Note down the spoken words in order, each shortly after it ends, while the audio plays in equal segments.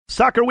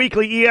Soccer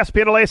Weekly,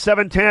 ESPN LA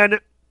 710.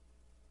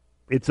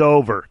 It's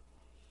over.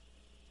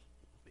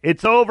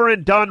 It's over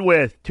and done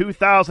with.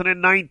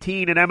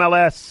 2019 in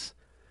MLS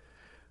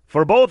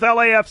for both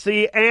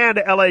LAFC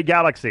and LA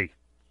Galaxy.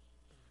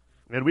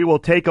 And we will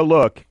take a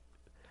look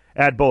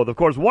at both. Of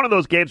course, one of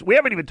those games, we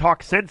haven't even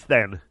talked since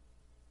then.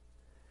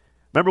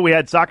 Remember, we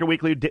had Soccer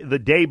Weekly the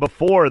day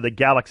before the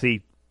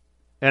Galaxy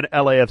and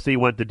LAFC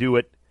went to do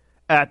it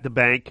at the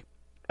bank.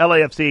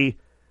 LAFC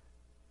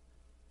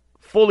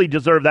fully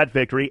deserved that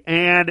victory.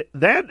 And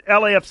then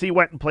LAFC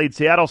went and played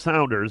Seattle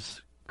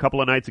Sounders a couple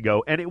of nights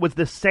ago, and it was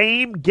the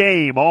same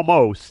game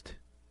almost.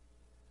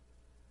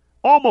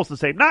 Almost the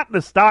same. Not in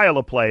the style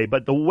of play,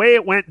 but the way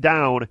it went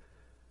down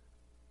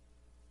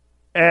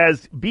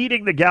as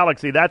beating the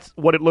Galaxy. That's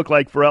what it looked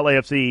like for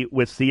LAFC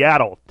with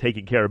Seattle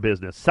taking care of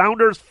business.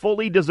 Sounders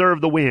fully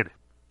deserved the win.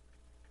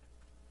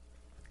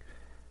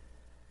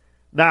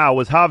 Now,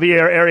 was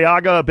Javier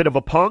Arriaga a bit of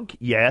a punk?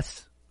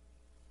 Yes.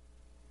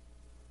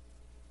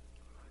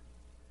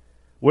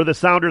 Were the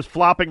Sounders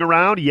flopping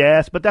around?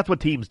 Yes, but that's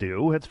what teams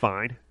do. It's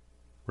fine,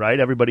 right?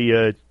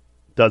 Everybody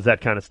does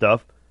that kind of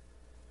stuff.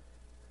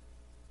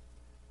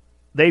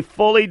 They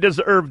fully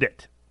deserved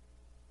it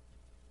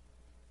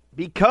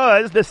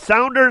because the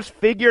Sounders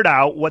figured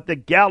out what the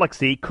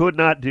Galaxy could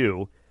not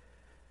do.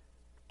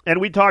 And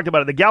we talked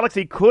about it. The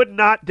Galaxy could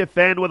not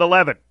defend with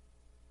 11.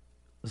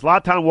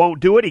 Zlatan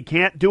won't do it. He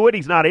can't do it.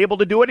 He's not able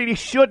to do it, and he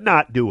should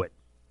not do it.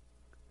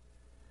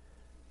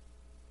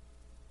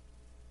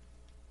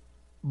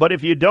 But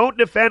if you don't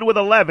defend with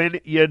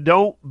 11, you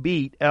don't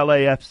beat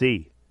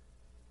LAFC.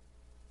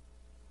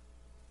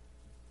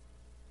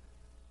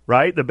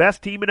 Right? The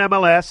best team in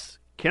MLS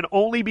can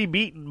only be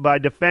beaten by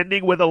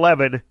defending with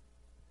 11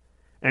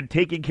 and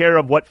taking care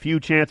of what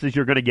few chances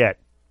you're going to get.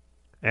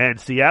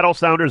 And Seattle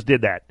Sounders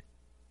did that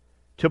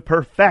to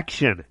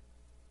perfection.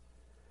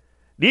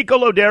 Nico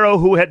Lodero,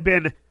 who had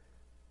been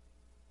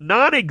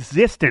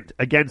non-existent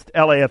against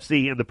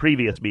LAFC in the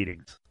previous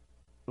meetings,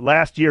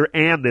 last year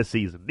and this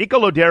season. Nico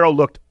Lodero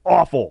looked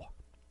awful,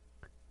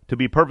 to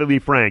be perfectly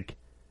frank,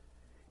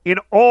 in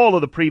all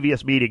of the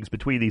previous meetings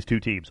between these two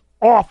teams.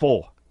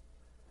 Awful.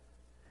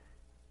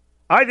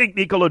 I think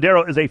Nico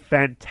Lodero is a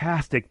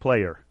fantastic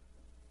player.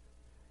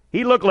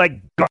 He looked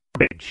like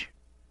garbage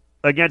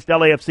against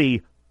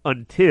LAFC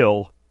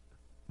until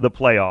the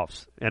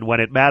playoffs and when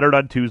it mattered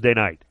on Tuesday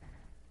night.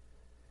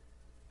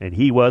 And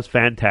he was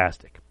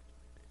fantastic.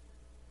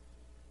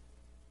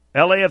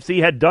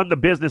 LAFC had done the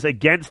business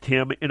against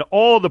him in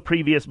all the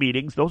previous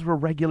meetings. Those were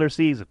regular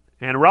season.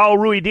 And Raul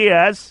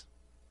Ruidiaz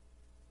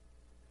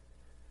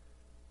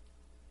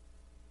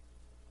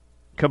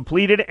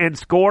completed and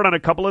scored on a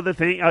couple of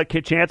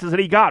the chances that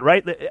he got,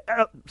 right?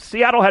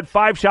 Seattle had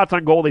 5 shots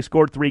on goal. They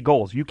scored 3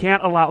 goals. You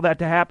can't allow that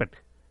to happen.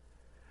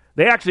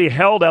 They actually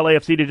held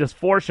LAFC to just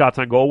 4 shots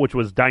on goal, which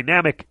was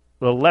dynamic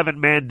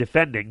 11-man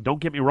defending. Don't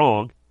get me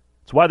wrong.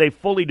 It's why they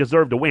fully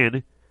deserved to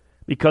win,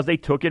 because they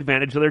took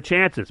advantage of their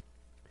chances.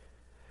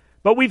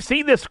 But we've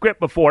seen this script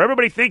before.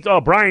 Everybody thinks,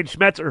 oh, Brian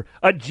Schmetzer,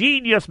 a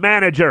genius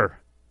manager.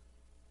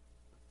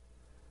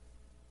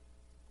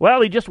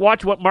 Well, he just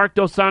watched what Marc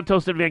Dos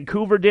Santos in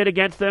Vancouver did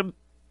against them.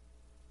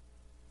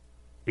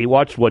 He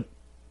watched what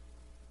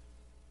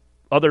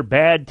other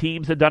bad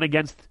teams had done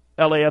against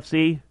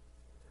LAFC,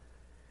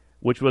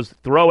 which was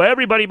throw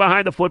everybody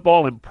behind the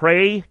football and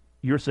pray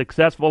you're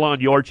successful on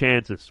your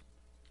chances.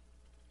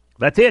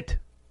 That's it.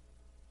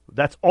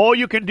 That's all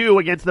you can do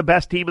against the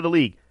best team in the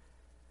league.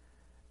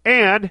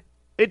 And,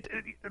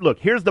 look,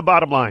 here's the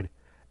bottom line.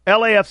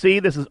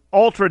 LAFC, this is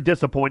ultra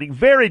disappointing,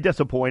 very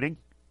disappointing.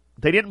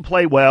 They didn't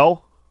play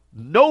well.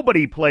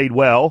 Nobody played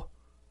well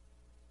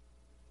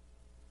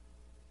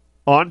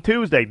on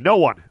Tuesday. No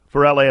one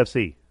for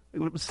LAFC.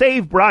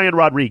 Save Brian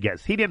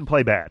Rodriguez. He didn't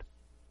play bad.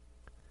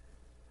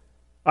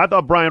 I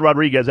thought Brian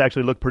Rodriguez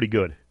actually looked pretty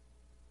good.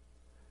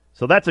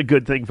 So that's a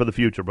good thing for the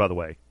future, by the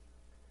way.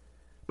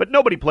 But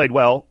nobody played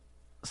well.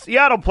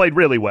 Seattle played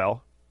really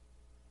well.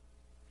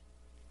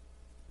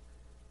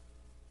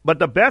 But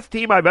the best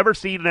team I've ever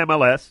seen in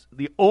MLS,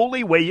 the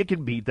only way you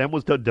can beat them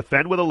was to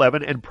defend with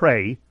 11 and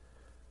pray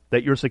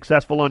that you're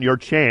successful on your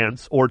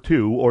chance or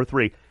 2 or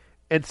 3.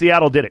 And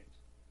Seattle did it.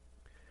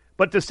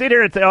 But to sit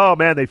here and say, oh,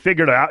 man, they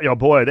figured it out.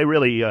 Boy, they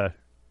really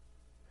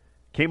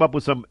came up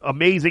with some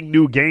amazing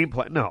new game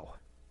plan. No.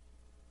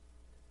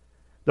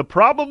 The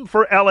problem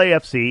for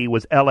LAFC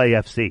was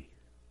LAFC.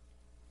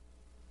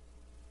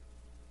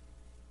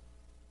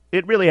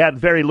 It really had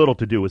very little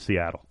to do with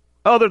Seattle,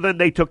 other than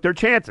they took their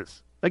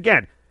chances.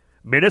 Again,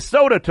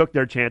 Minnesota took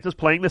their chances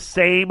playing the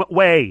same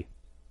way.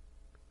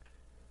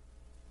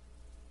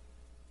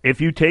 If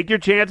you take your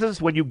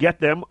chances when you get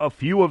them, a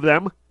few of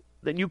them,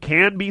 then you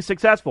can be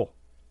successful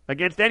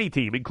against any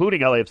team,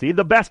 including LAFC,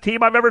 the best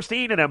team I've ever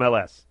seen in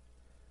MLS.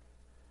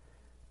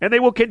 And they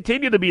will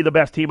continue to be the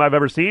best team I've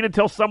ever seen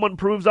until someone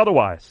proves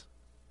otherwise.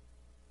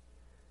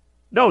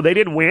 No, they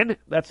didn't win.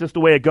 That's just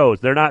the way it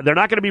goes. They're not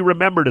going to be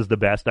remembered as the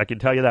best, I can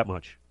tell you that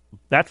much.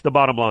 That's the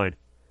bottom line.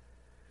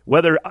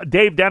 Whether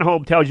Dave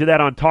Denholm tells you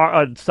that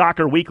on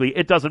Soccer Weekly,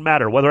 it doesn't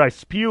matter. Whether I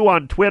spew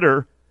on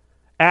Twitter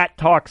at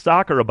Talk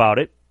Soccer about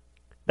it,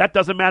 that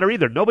doesn't matter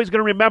either. Nobody's going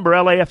to remember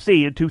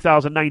LAFC in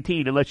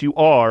 2019 unless you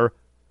are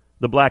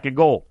the black and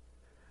gold,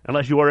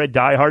 unless you are a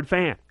diehard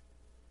fan,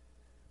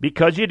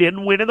 because you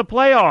didn't win in the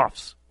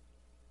playoffs.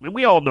 And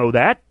we all know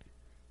that.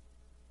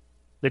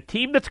 The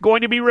team that's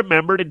going to be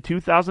remembered in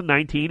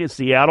 2019 is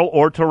Seattle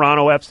or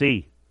Toronto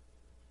FC.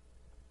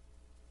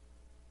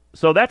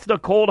 So that's the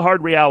cold,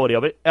 hard reality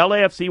of it.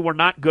 LAFC were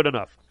not good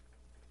enough.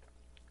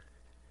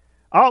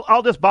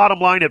 I'll just bottom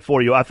line it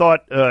for you. I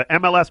thought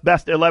MLS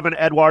Best 11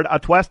 Eduard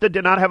Atuesta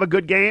did not have a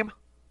good game.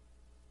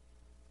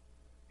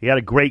 He had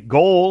a great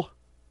goal.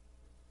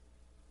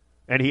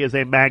 And he is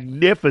a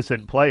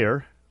magnificent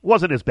player.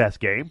 Wasn't his best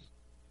game.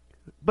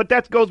 But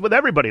that goes with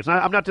everybody.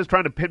 I'm not just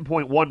trying to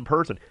pinpoint one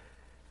person.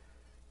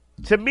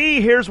 To me,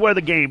 here's where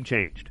the game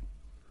changed.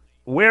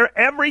 Where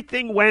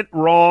everything went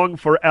wrong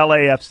for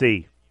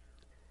LAFC.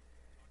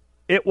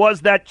 It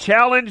was that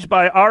challenge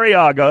by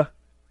Arriaga,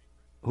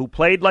 who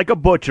played like a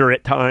butcher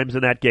at times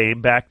in that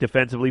game, back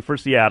defensively for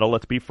Seattle,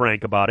 let's be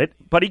frank about it.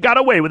 But he got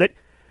away with it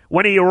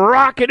when he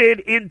rocketed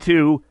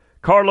into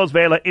Carlos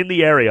Vela in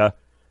the area.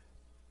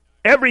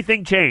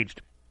 Everything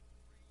changed.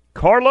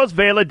 Carlos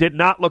Vela did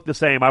not look the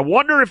same. I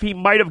wonder if he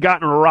might have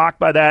gotten rocked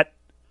by that,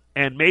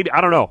 and maybe, I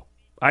don't know.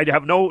 I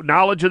have no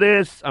knowledge of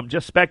this. I'm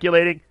just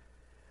speculating.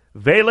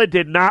 Vela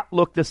did not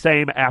look the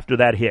same after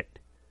that hit.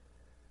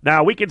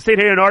 Now, we can sit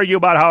here and argue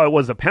about how it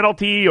was a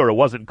penalty or it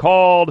wasn't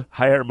called.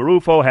 Jair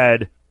Marufo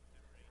had,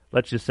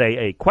 let's just say,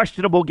 a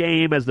questionable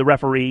game as the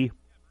referee.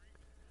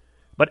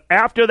 But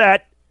after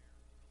that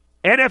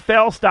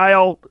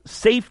NFL-style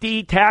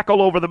safety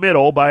tackle over the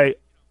middle by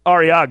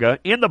Arriaga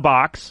in the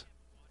box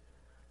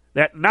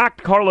that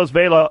knocked Carlos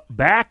Vela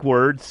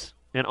backwards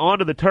and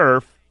onto the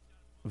turf,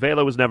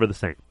 Vela was never the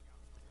same.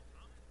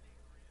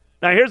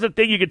 Now, here's the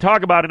thing you can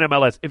talk about in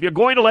MLS. If you're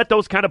going to let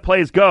those kind of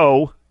plays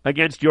go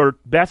against your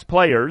best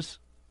players,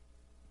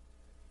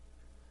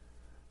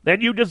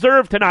 then you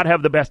deserve to not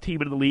have the best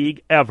team in the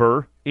league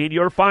ever in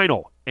your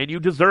final. And you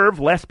deserve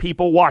less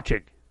people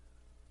watching.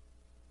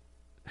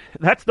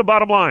 That's the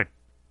bottom line.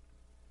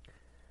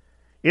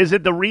 Is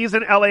it the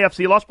reason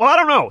LAFC lost? Well, I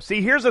don't know.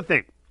 See, here's the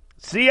thing.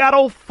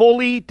 Seattle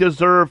fully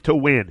deserved to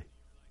win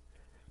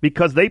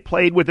because they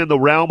played within the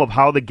realm of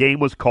how the game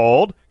was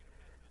called,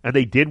 and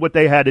they did what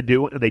they had to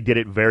do, and they did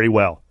it very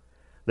well.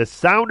 The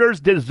Sounders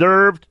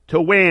deserved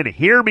to win.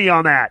 Hear me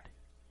on that.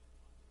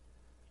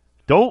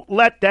 Don't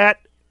let that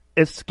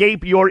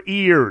escape your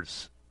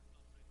ears.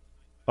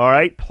 All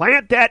right?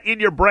 Plant that in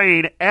your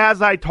brain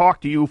as I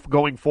talk to you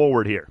going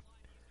forward here.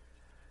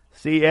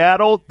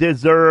 Seattle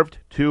deserved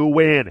to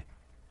win.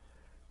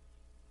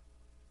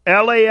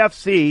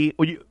 LAFC,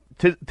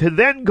 to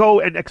then go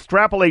and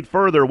extrapolate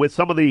further with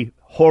some of the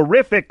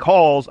horrific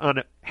calls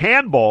on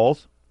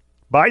handballs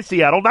by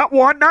Seattle, not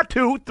one, not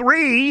two,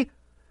 three,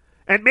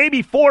 and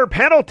maybe 4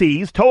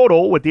 penalties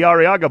total with the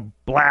Arriaga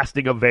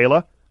blasting of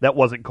Vela that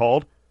wasn't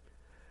called,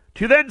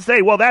 to then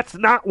say, well, that's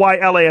not why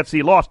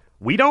LAFC lost.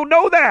 We don't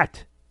know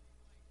that.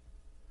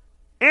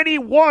 Any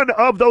one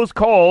of those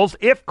calls,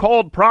 if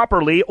called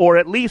properly or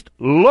at least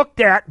looked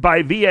at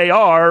by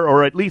VAR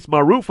or at least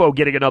Marufo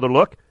getting another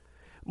look,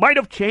 might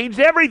have changed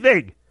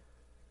everything.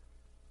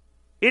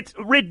 It's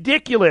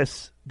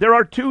ridiculous. There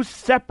are 2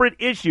 separate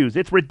issues.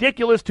 It's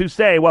ridiculous to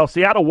say, well,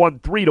 Seattle won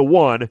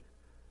 3-1,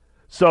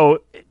 so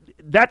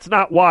that's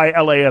not why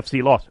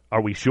LAFC lost.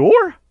 Are we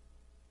sure?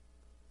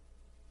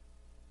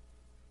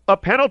 A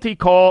penalty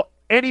call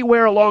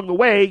anywhere along the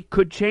way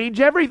could change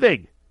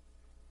everything.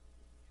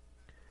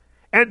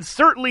 And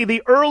certainly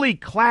the early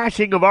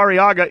clashing of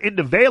Arriaga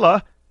into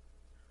Vela,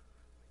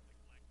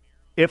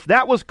 if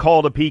that was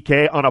called a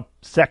PK on a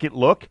second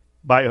look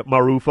by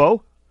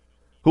Marufo,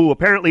 who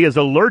apparently is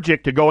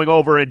allergic to going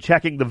over and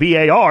checking the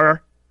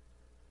VAR,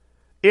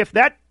 if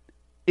that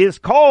is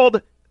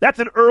called, that's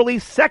an early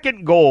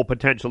second goal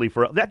potentially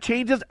for that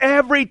changes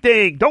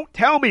everything. Don't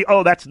tell me,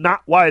 oh, that's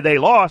not why they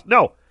lost.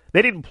 No,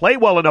 they didn't play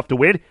well enough to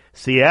win.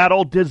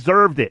 Seattle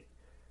deserved it.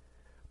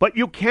 But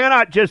you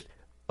cannot just,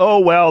 oh,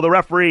 well, the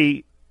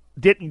referee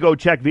didn't go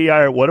check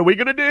VAR. What are we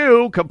going to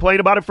do? Complain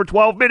about it for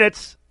 12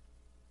 minutes,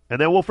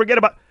 and then we'll forget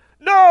about it.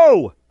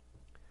 No!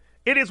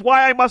 It is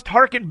why I must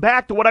hearken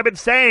back to what I've been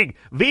saying.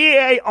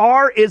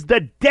 VAR is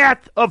the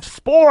death of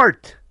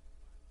sport.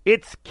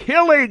 It's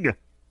killing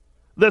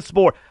the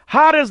sport.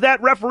 How does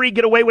that referee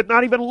get away with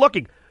not even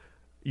looking?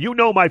 You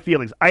know my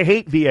feelings. I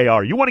hate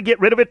VAR. You want to get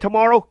rid of it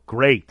tomorrow?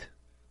 Great.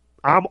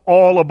 I'm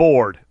all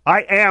aboard.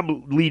 I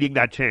am leading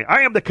that train.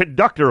 I am the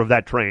conductor of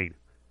that train.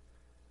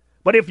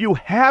 But if you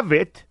have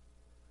it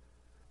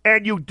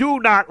and you do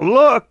not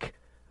look,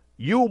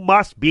 you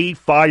must be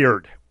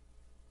fired.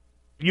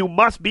 You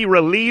must be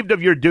relieved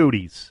of your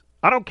duties.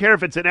 I don't care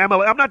if it's an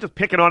MLS. I'm not just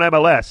picking on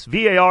MLS.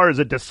 VAR is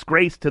a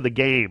disgrace to the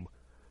game,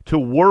 to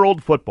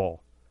world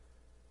football.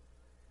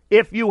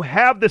 If you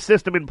have the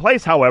system in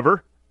place,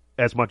 however,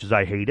 as much as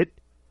I hate it,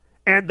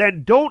 and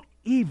then don't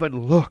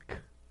even look,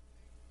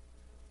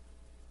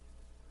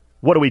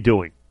 what are we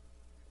doing?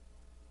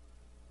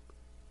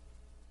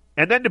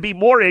 And then to be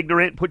more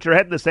ignorant, put your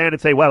head in the sand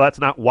and say, well, that's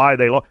not why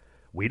they lost.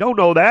 We don't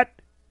know that.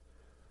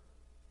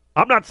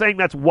 I'm not saying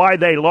that's why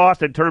they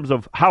lost in terms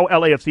of how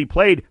LAFC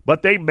played,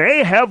 but they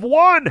may have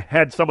won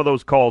had some of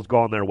those calls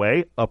gone their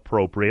way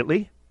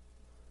appropriately.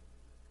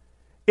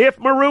 If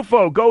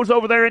Marufo goes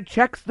over there and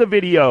checks the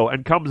video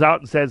and comes out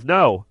and says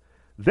no,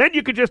 then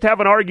you could just have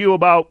an argue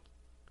about,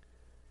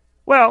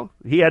 well,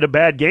 he had a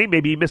bad game.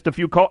 Maybe he missed a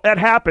few calls. That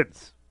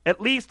happens.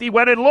 At least he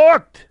went and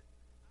looked.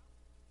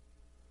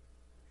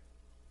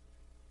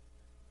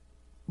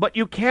 But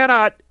you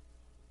cannot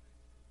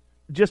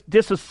just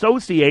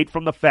disassociate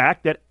from the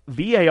fact that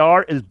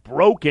VAR is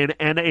broken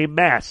and a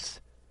mess.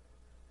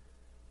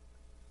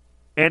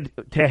 And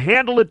to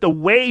handle it the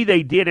way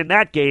they did in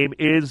that game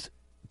is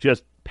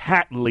just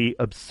patently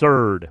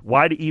absurd.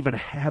 Why to even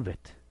have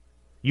it?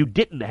 You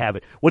didn't have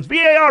it. Was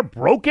VAR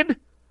broken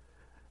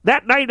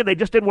that night and they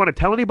just didn't want to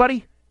tell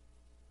anybody?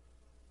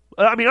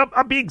 I mean,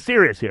 I'm being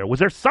serious here. Was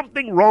there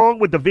something wrong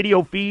with the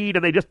video feed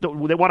and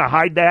they want to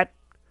hide that?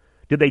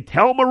 Did they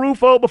tell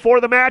Marufo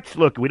before the match,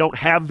 look, we don't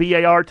have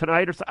VAR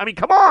tonight? Or I mean,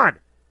 come on.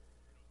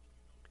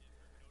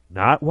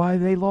 Not why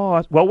they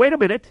lost. Well, wait a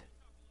minute.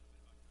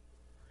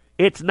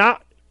 It's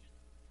not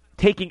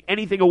taking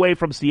anything away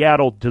from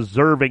Seattle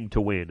deserving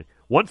to win.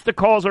 Once the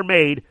calls are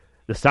made,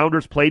 the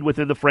Sounders played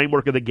within the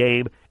framework of the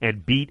game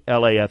and beat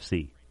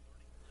LAFC.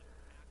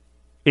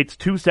 It's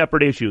two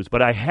separate issues,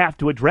 but I have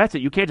to address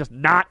it. You can't just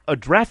not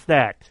address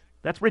that.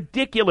 That's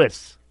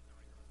ridiculous.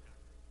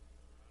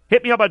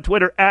 Hit me up on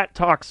Twitter at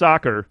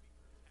TalkSoccer.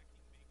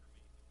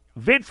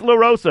 Vince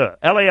LaRosa,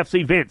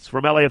 LAFC Vince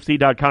from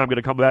LAFC.com, going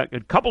to come back.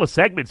 A couple of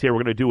segments here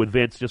we're going to do with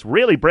Vince, just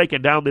really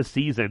breaking down this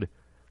season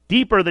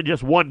deeper than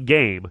just one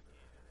game,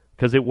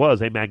 because it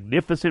was a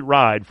magnificent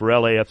ride for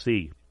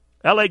LAFC.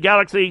 LA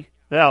Galaxy,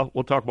 well,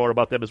 we'll talk more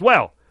about them as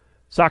well.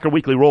 Soccer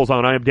Weekly rolls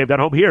on. I am Dave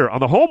Denholm here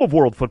on the home of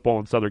world football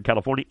in Southern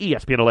California,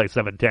 ESPN LA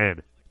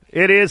 710.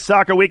 It is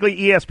Soccer Weekly,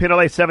 ESPN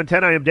LA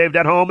 710. I am Dave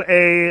Denholm.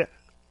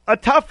 A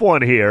tough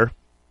one here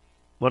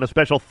on a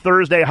special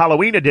Thursday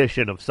Halloween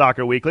edition of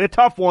Soccer Weekly. A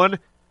tough one.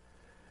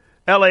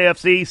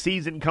 LAFC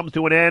season comes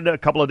to an end a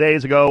couple of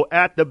days ago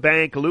at the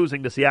bank,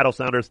 losing to Seattle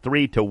Sounders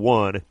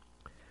 3-1.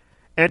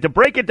 And to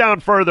break it down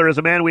further is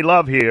a man we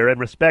love here and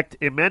respect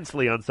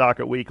immensely on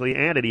Soccer Weekly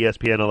and at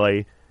ESPN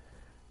LA.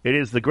 It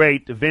is the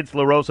great Vince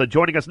LaRosa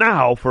joining us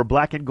now for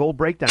Black and Gold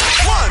Breakdown.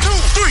 1, 2,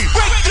 3,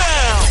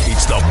 breakdown!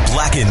 It's the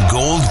Black and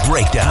Gold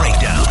Breakdown. Break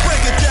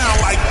it down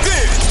like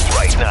this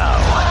right now.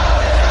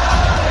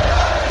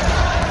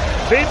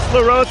 Vince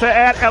LaRosa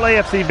at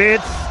LAFC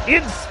Vince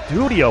in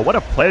studio. What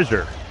a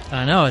pleasure.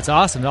 I know, it's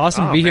awesome.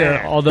 Awesome to be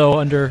here, although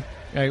under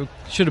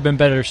should have been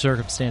better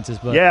circumstances.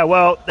 But yeah,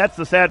 well, that's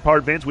the sad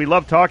part, Vince. We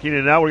love talking to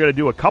you. Now we're going to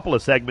do a couple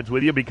of segments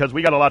with you because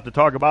we got a lot to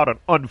talk about. And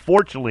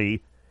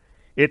unfortunately,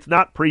 it's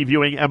not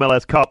previewing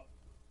MLS Cup,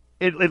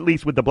 at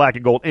least with the black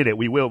and gold in it.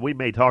 We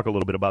may talk a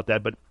little bit about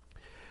that. But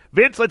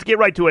Vince, let's get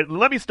right to it.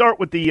 Let me start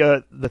with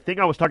the thing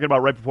I was talking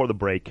about right before the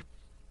break.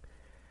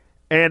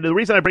 And the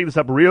reason I bring this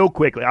up real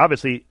quickly,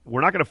 obviously,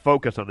 we're not going to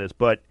focus on this,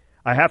 but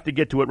I have to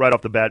get to it right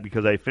off the bat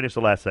because I finished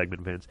the last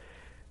segment, Vince.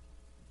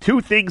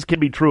 Two things can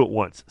be true at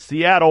once.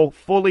 Seattle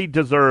fully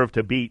deserved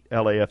to beat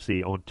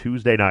LAFC on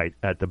Tuesday night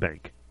at the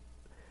bank.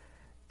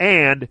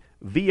 And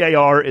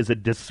VAR is a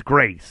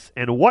disgrace.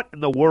 And what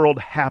in the world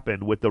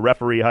happened with the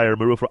referee hire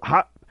Marufo?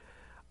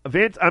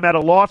 Vince, I'm at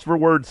a loss for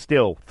words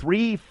still.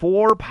 3,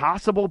 4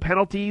 possible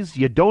penalties.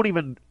 You don't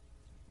even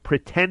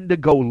pretend to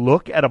go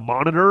look at a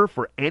monitor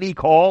for any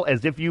call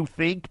as if you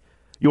think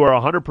you are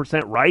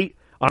 100% right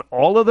on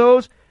all of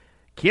those.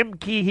 Kim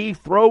Ki-hee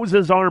throws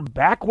his arm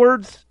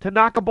backwards to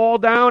knock a ball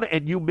down,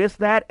 and you miss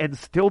that and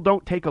still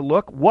don't take a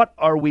look. What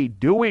are we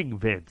doing,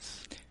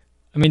 Vince?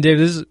 I mean, Dave,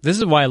 this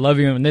is why I love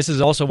you, and this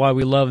is also why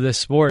we love this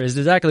sport, is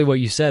exactly what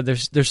you said.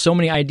 There's so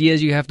many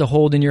ideas you have to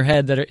hold in your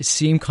head that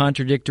seem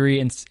contradictory,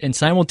 and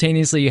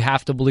simultaneously you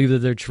have to believe that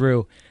they're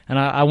true. And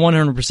I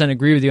 100%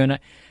 agree with you. And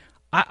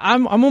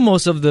I'm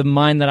almost of the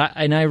mind that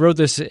I wrote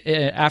this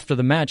after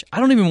the match. I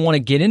don't even want to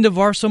get into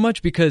VAR so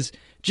much because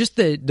just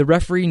the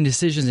refereeing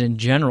decisions in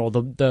general,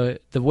 the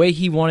way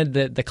he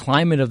wanted the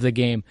climate of the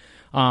game,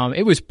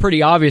 it was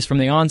pretty obvious from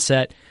the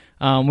onset.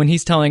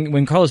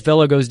 When Carlos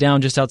Vela goes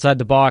down just outside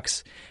the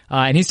box,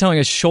 and he's telling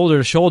us shoulder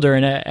to shoulder,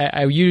 and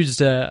I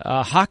used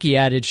a hockey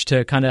adage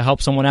to kind of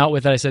help someone out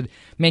with it. I said,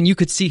 man, you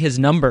could see his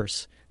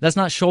numbers. That's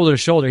not shoulder to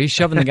shoulder. He's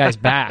shoving the guy's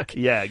back.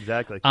 Yeah,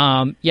 exactly.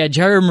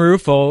 Jair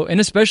Marufo,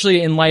 and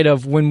especially in light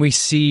of when we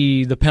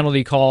see the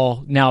penalty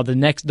call now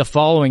the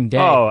following day.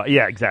 Oh,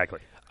 yeah, exactly.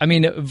 I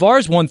mean, VAR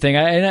is one thing,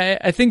 and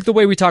I think the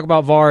way we talk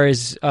about VAR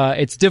is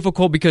it's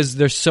difficult because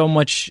there's so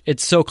much.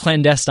 It's so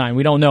clandestine.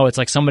 We don't know. It's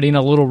like somebody in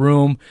a little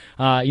room.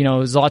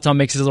 Zlatan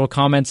makes his little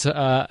comments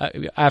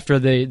after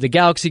the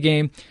Galaxy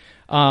game.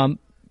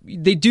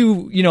 They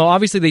do,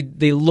 obviously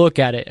they look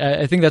at it.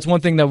 I think that's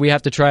one thing that we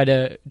have to try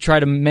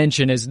to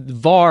mention is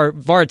VAR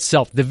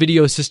itself, the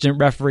video assistant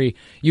referee.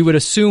 You would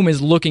assume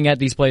is looking at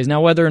these plays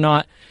now, whether or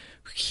not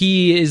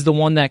he is the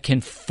one that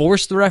can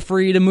force the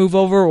referee to move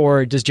over,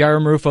 or does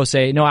Jairo Marufo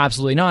say, no,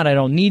 absolutely not, I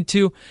don't need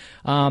to?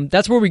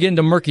 That's where we get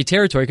into murky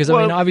territory, because,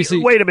 I mean, obviously...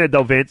 Wait a minute,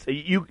 though, Vince.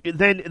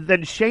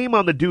 Then shame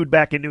on the dude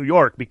back in New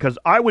York, because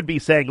I would be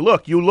saying,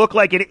 look, you look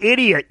like an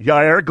idiot,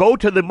 Jair. Go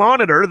to the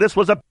monitor. This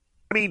was I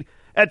mean,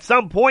 at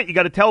some point, you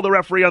got to tell the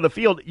referee on the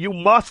field, you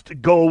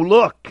must go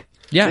look.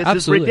 Yeah, this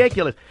absolutely. is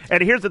ridiculous.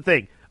 And here's the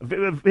thing.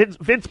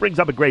 Vince brings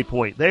up a great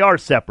point. They are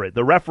separate,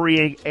 the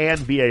refereeing and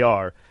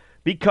VAR,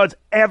 because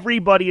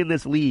everybody in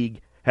this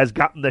league has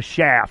gotten the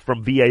shaft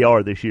from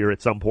VAR this year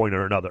at some point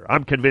or another.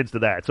 I'm convinced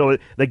of that. So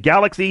the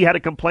Galaxy had a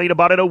complaint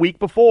about it a week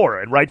before,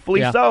 and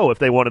rightfully so if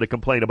they wanted to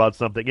complain about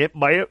something. It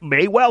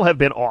may well have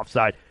been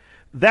offside.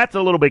 That's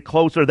a little bit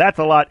closer. That's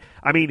a lot.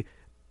 I mean,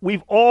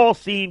 we've all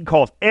seen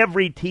calls.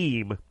 Every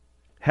team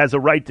has a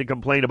right to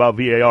complain about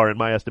VAR, in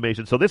my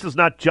estimation. So this is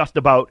not just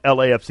about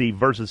LAFC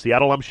versus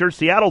Seattle. I'm sure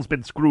Seattle's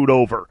been screwed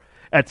over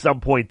at some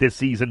point this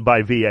season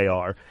by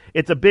VAR.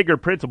 It's a bigger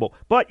principle.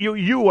 But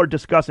you are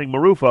discussing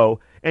Marufo,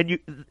 and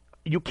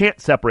you can't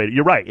separate it.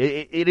 You're right.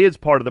 It is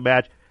part of the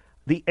match.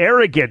 The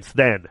arrogance,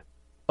 then,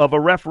 of a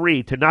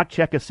referee to not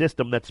check a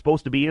system that's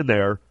supposed to be in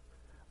there.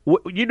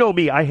 You know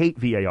me, I hate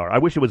VAR. I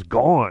wish it was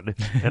gone,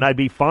 and I'd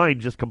be fine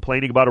just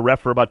complaining about a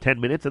ref for about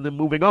 10 minutes and then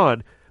moving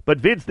on. But,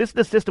 Vince, this is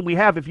the system we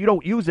have. If you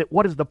don't use it,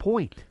 what is the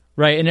point?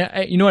 Right,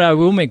 and you know what? I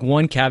will make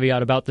one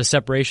caveat about the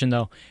separation,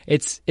 though.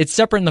 It's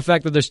separate in the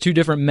fact that there's two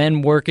different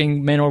men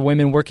or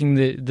women working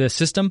the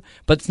system,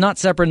 but it's not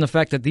separate in the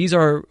fact that these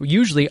are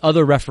usually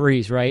other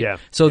referees, right? Yeah.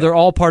 So they're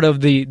all part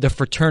of the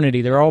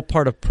fraternity. They're all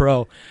part of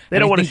pro. They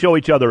don't want to show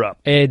each other up.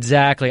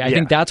 Exactly. I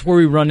think that's where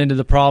we run into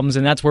the problems,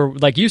 and that's where,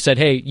 like you said,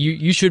 hey,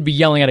 you should be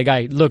yelling at a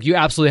guy, look, you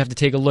absolutely have to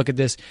take a look at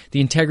this.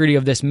 The integrity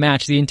of this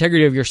match, the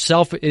integrity of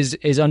yourself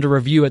is under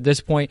review at this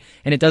point,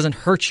 and it doesn't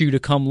hurt you to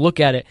come look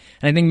at it.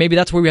 And I think maybe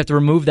that's where we have to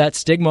remove that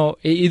stigma.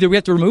 Either we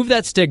have to remove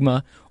that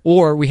stigma,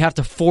 or we have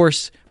to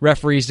force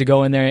referees to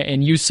go in there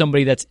and use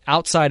somebody that's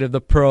outside of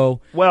the pro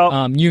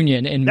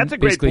union and that's a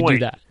basically great point.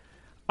 do that.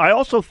 I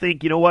also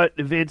think, you know what,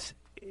 Vince,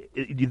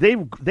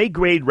 they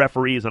grade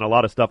referees on a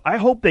lot of stuff. I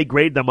hope they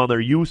grade them on their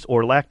use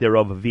or lack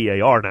thereof of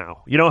VAR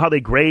now. You know how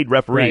they grade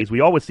referees? Right. We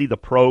always see the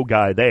pro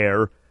guy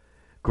there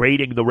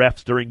grading the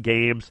refs during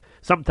games.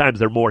 Sometimes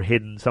they're more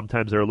hidden.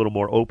 Sometimes they're a little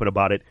more open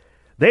about it.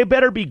 They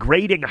better be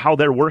grading how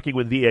they're working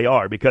with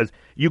VAR, because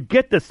you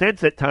get the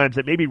sense at times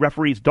that maybe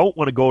referees don't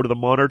want to go to the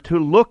monitor to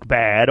look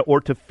bad or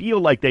to feel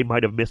like they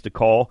might have missed a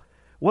call.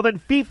 Well, then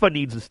FIFA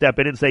needs to step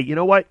in and say, you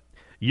know what?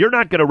 You're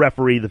not going to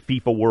referee the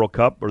FIFA World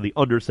Cup or the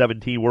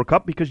Under-17 World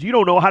Cup because you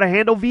don't know how to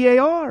handle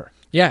VAR.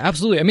 Yeah,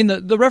 absolutely. I mean,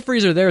 the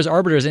referees are there as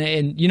arbiters,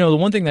 and you know, the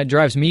one thing that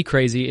drives me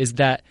crazy is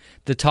that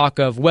the talk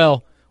of,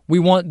 well, we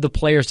want the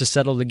players to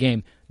settle the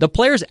game. The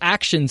players'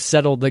 actions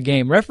settle the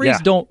game. Referees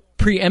don't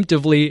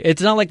preemptively.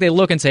 It's not like they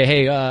look and say,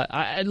 hey,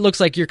 it looks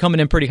like you're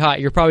coming in pretty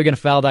hot. You're probably going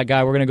to foul that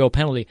guy. We're going to go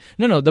penalty.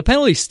 No, the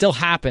penalty still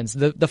happens.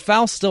 The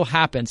foul still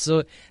happens.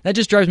 So that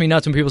just drives me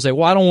nuts when people say,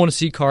 well, I don't want to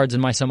see cards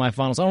in my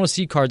semifinals. I don't want to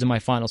see cards in my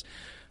finals.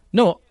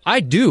 No, I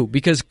do,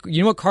 because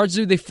you know what cards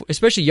do? They,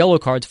 especially yellow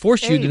cards,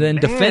 force you to then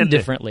defend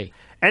differently.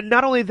 And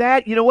not only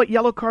that, you know what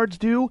yellow cards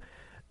do?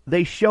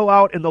 They show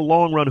out in the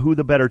long run who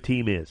the better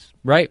team is.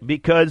 Right.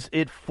 Because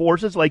it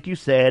forces, like you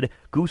said,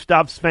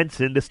 Gustav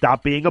Svensson to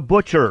stop being a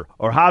butcher,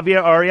 or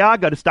Javier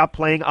Arriaga to stop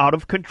playing out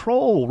of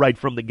control right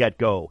from the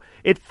get-go.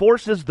 It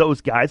forces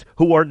those guys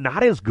who are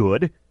not as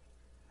good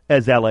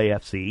as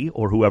LAFC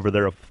or whoever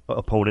their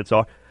opponents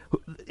are.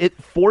 It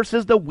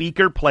forces the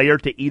weaker player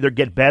to either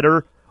get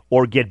better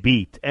or get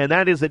beat. And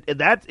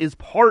that is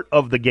part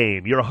of the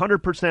game. You're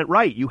 100%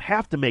 right. You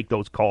have to make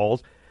those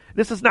calls.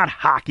 This is not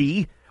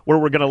hockey, where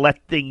we're going to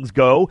let things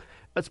go.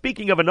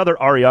 Speaking of another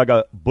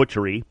Arriaga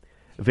butchery,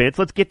 Vince,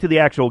 let's get to the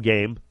actual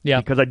game.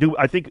 Yeah. Because I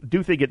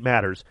do think it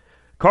matters.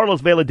 Carlos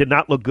Vela did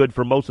not look good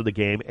for most of the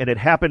game, and it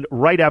happened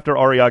right after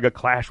Arriaga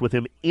clashed with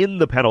him in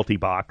the penalty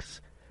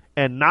box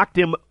and knocked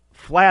him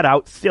flat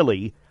out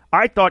silly.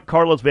 I thought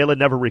Carlos Vela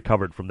never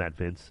recovered from that,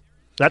 Vince.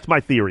 That's my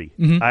theory.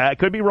 Mm-hmm. I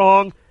could be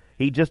wrong.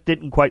 He just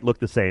didn't quite look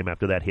the same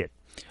after that hit.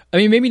 I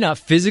mean, maybe not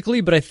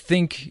physically, but I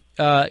think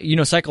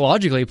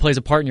psychologically it plays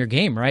a part in your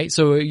game, right?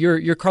 So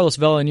you're Carlos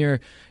Vela and you're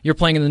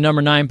playing in the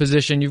number 9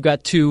 position. You've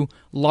got two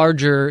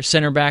larger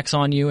center backs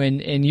on you,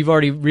 and you've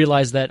already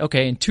realized that,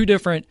 okay, in two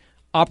different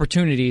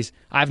opportunities,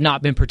 I've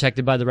not been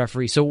protected by the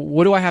referee. So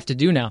what do I have to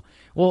do now?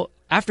 Well,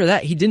 after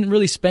that, he didn't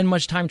really spend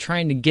much time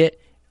trying to get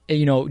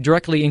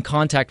directly in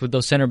contact with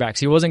those center backs.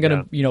 He wasn't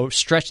going to,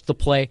 stretch the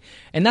play.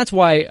 And that's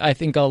why I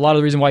think a lot of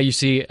the reason why you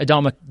see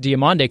Adama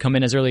Diomande come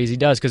in as early as he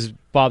does, because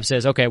Bob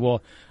says, okay,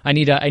 well, I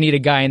need a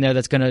guy in there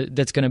that's going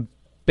to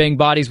bang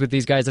bodies with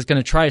these guys, that's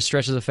going to try to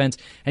stretch the defense.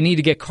 I need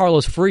to get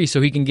Carlos free so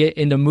he can get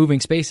into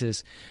moving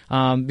spaces.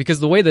 Because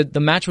the way that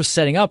the match was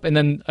setting up, and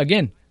then,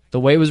 again,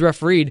 the way it was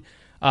refereed,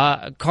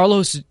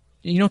 Carlos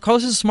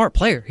is a smart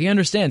player. He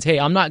understands, hey,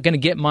 I'm not going to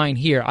get mine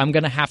here. I'm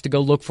going to have to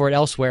go look for it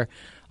elsewhere.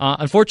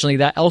 Unfortunately,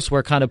 that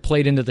elsewhere kind of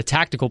played into the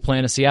tactical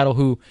plan of Seattle,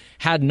 who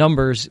had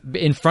numbers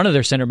in front of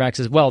their center backs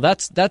as well.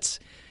 That's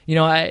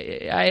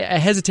I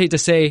hesitate to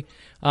say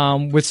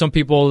with some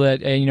people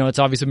that, it's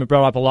obviously been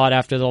brought up a lot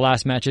after the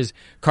last matches,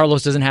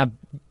 Carlos doesn't have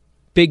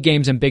big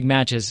games and big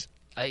matches.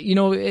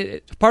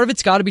 Part of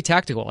it's got to be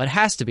tactical. It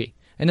has to be.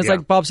 And it's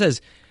like Bob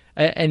says,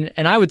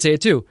 and I would say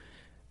it too,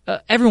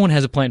 everyone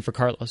has a plan for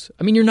Carlos.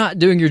 I mean, you're not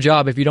doing your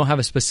job if you don't have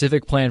a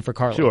specific plan for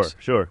Carlos.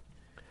 Sure.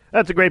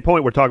 That's a great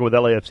point. We're talking with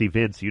LAFC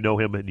Vince. You know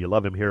him and you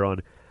love him here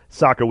on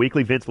Soccer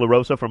Weekly. Vince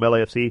LaRosa from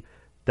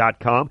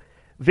LAFC.com.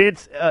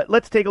 Vince,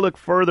 let's take a look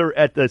further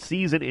at the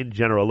season in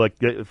general. Look,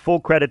 full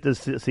credit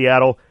to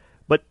Seattle.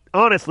 But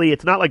honestly,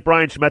 it's not like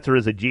Brian Schmetzer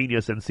is a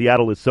genius and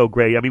Seattle is so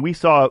great. I mean, we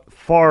saw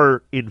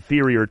far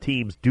inferior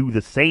teams do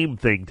the same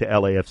thing to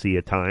LAFC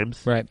at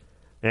times. Right.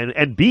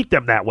 And beat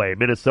them that way.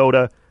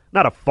 Minnesota,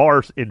 not a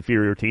far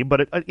inferior team,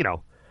 but,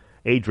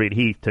 Adrian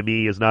Heath, to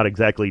me, is not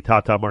exactly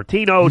Tata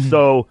Martino.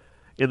 So,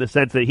 in the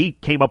sense that he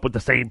came up with the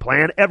same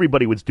plan,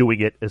 everybody was doing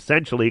it,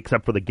 essentially,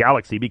 except for the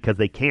Galaxy, because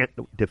they can't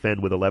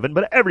defend with 11.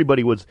 But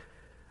everybody was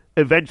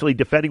eventually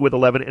defending with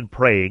 11 and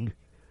praying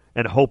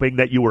and hoping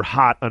that you were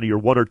hot on your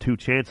one or two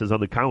chances on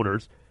the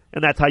counters.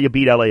 And that's how you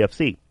beat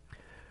LAFC.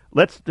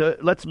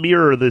 Let's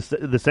mirror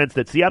the sense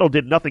that Seattle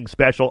did nothing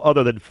special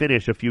other than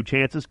finish a few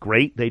chances.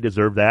 Great, they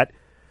deserve that.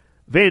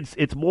 Vince,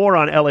 it's more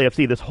on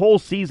LAFC. This whole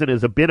season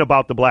has been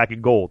about the black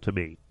and gold to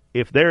me.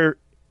 If they're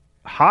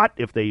hot,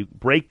 if they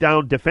break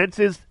down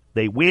defenses,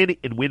 they win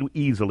and win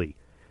easily.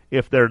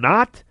 If they're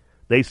not,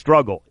 they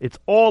struggle. It's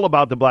all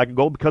about the black and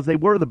gold because they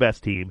were the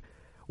best team.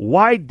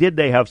 Why did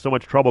they have so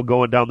much trouble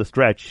going down the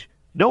stretch,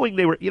 knowing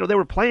they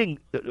were playing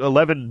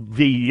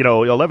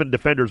 11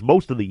 defenders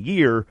most of the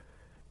year?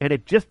 And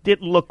it just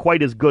didn't look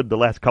quite as good the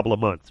last couple of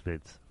months,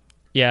 Vince.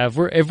 Yeah, if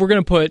we're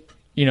going to put,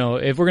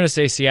 if we're going to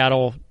say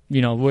Seattle,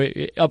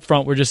 up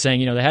front, we're just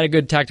saying, they had a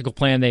good tactical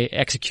plan, they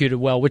executed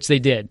well, which they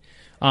did.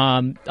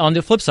 On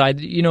the flip side,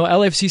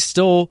 LAFC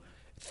still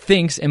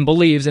thinks and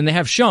believes, and they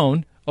have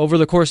shown over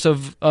the course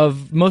of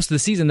most of the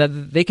season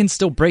that they can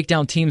still break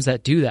down teams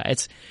that do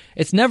that.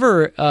 It's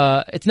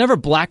never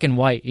black and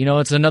white.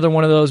 It's another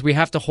one of those we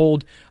have to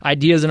hold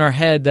ideas in our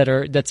head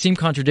that seem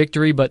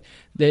contradictory, but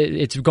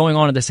it's going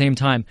on at the same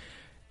time.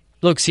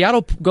 Look,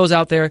 Seattle goes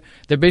out there.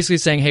 They're basically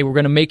saying, hey, we're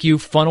going to make you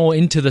funnel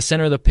into the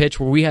center of the pitch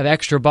where we have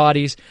extra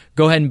bodies.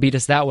 Go ahead and beat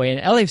us that way.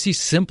 And LAFC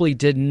simply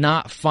did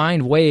not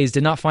find ways,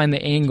 did not find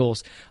the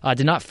angles,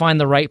 did not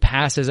find the right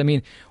passes. I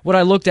mean, what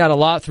I looked at a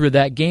lot through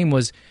that game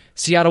was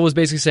Seattle was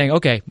basically saying,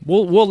 okay,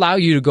 we'll allow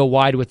you to go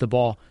wide with the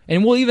ball,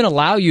 and we'll even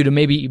allow you to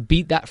maybe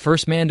beat that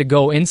first man to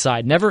go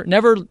inside. Never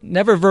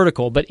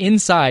vertical, but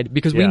inside,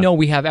 because we know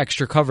we have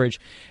extra coverage.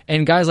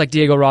 And guys like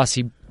Diego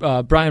Rossi,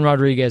 Brian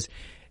Rodriguez,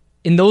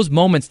 in those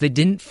moments, they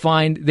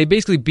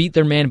basically beat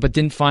their man, but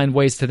didn't find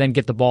ways to then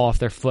get the ball off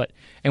their foot.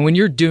 And when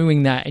you're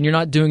doing that, and you're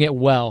not doing it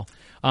well,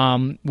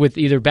 with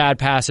either bad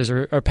passes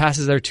or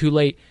passes that are too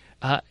late,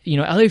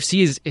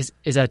 LAFC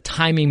is a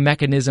timing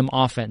mechanism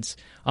offense.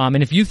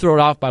 And if you throw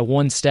it off by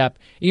one step,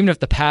 even if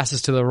the pass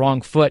is to the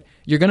wrong foot,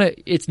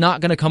 it's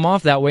not gonna come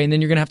off that way, and then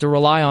you're gonna have to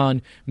rely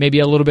on maybe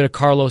a little bit of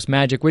Carlos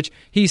magic, which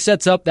he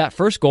sets up that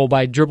first goal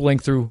by dribbling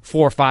through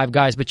 4 or 5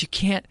 guys, but you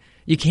can't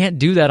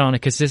do that on a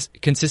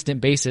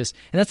consistent basis.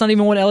 And that's not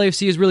even what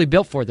LAFC is really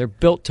built for. They're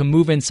built to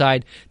move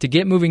inside, to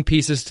get moving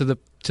pieces to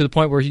the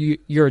point where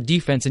you're a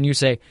defense and you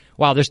say,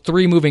 wow, there's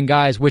 3 moving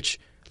guys, which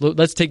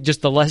let's take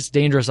just the less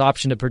dangerous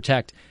option to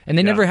protect. And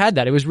they never had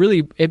that. It was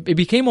really, it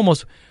became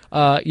almost,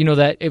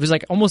 that it was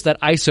like almost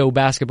that ISO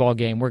basketball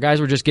game where guys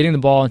were just getting the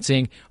ball and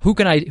saying, who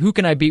can I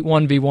beat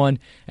 1v1?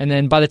 And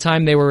then by the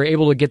time they were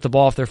able to get the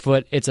ball off their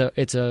foot, it's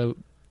a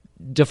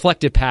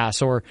deflected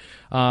pass, or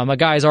a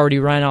guy's already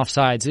ran off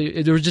sides.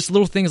 There were just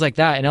little things like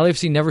that, and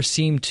LAFC never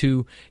seemed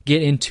to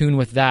get in tune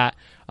with that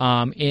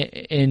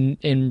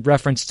in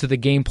reference to the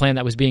game plan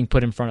that was being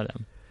put in front of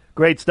them.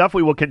 Great stuff.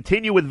 We will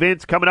continue with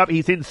Vince coming up.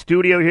 He's in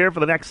studio here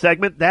for the next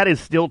segment. That is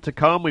still to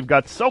come. We've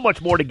got so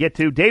much more to get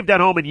to. Dave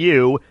Denholm and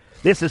you.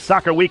 This is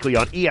Soccer Weekly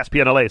on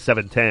ESPN LA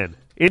 710.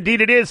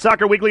 Indeed it is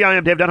Soccer Weekly. I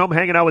am Dave Denholm,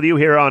 hanging out with you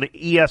here on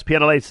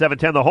ESPN LA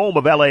 710, the home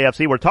of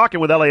LAFC. We're talking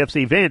with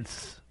LAFC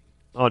Vince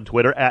on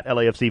Twitter, at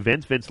LAFC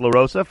Vince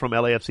LaRosa from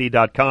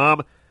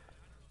LAFC.com.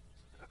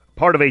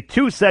 Part of a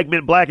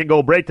 2-segment black and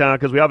gold breakdown,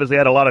 because we obviously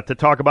had a lot to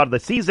talk about. The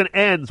season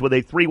ends with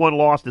a 3-1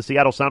 loss to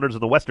Seattle Sounders in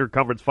the Western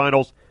Conference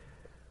Finals.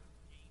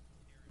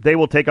 They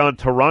will take on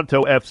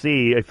Toronto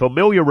FC, a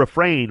familiar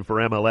refrain for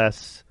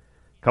MLS,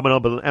 coming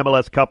up with an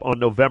MLS Cup on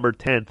November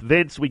 10th.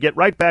 Vince, we get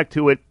right back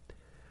to it.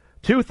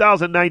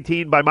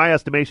 2019, by my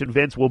estimation,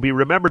 Vince, will be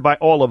remembered by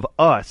all of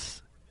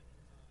us.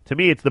 To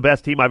me, it's the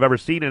best team I've ever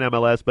seen in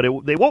MLS, but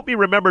they won't be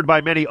remembered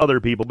by many other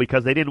people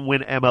because they didn't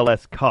win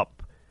MLS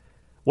Cup.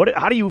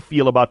 How do you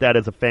feel about that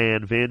as a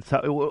fan, Vince?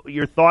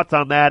 Your thoughts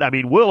on that? I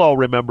mean, we'll all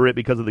remember it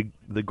because of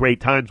the great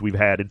times we've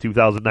had in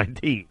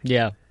 2019.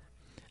 Yeah.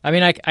 I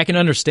mean, I can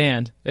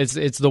understand.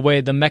 It's the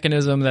way, the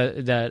mechanism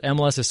that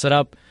MLS is set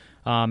up.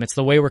 It's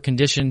the way we're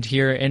conditioned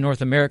here in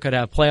North America to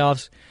have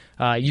playoffs.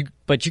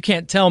 But you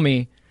can't tell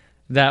me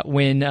that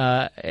when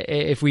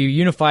if we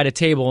unified a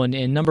table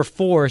and number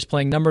 4 is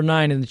playing number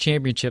 9 in the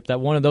championship, that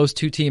one of those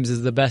 2 teams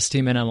is the best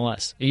team in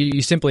MLS.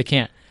 You simply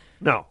can't.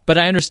 No. But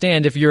I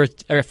understand if you're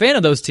a fan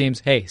of those teams,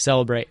 hey,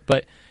 celebrate.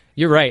 But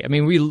you're right. I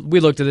mean, we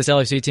looked at this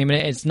LAFC team,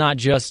 and it's not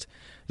just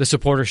the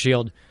supporter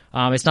shield.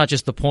 It's not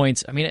just the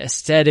points. I mean,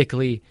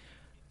 aesthetically,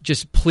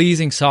 just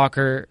pleasing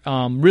soccer,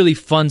 really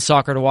fun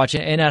soccer to watch,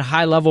 and at a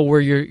high level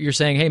where you're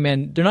saying, hey,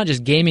 man, they're not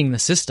just gaming the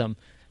system.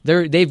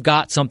 They've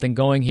got something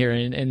going here,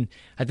 and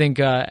I think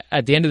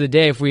at the end of the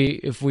day, if we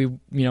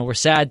we're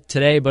sad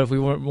today, but if we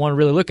want to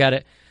really look at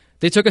it,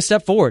 they took a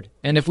step forward,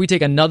 and if we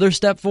take another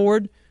step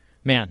forward,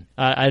 man,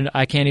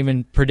 I can't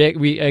even predict.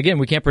 We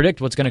can't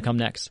predict what's going to come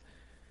next.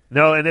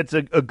 No, and it's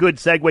a good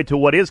segue to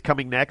what is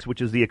coming next,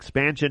 which is the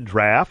expansion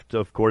draft.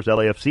 Of course,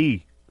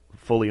 LAFC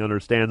fully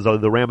understands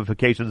the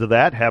ramifications of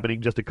that,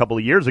 happening just a couple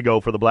of years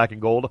ago for the Black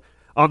and Gold.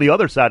 On the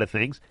other side of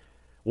things,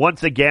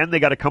 once again, they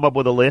got to come up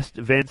with a list,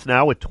 Vince,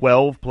 now with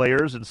 12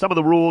 players. And some of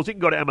the rules, you can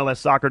go to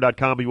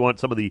MLSsoccer.com if you want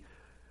some of the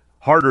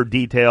harder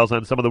details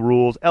on some of the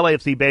rules.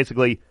 LAFC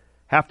basically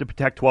have to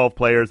protect 12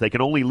 players. They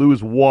can only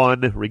lose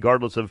one,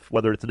 regardless of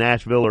whether it's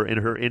Nashville or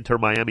Inter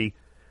Miami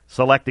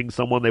selecting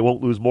someone. They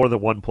won't lose more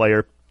than one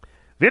player.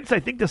 Vince,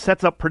 I think this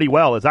sets up pretty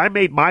well. As I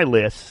made my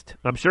list,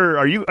 I'm sure,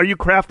 are you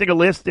crafting a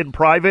list in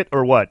private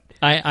or what?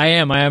 I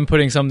am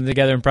putting something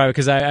together in private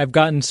because I've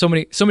gotten so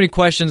many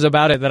questions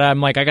about it that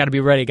I'm like, I got to be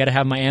ready, got to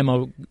have my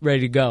ammo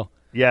ready to go.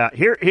 Yeah,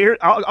 here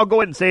I'll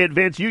go ahead and say it,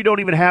 Vince. You don't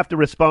even have to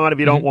respond if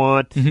you don't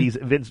want. He's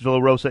Vince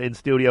Rosa in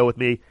studio with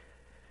me.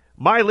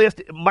 My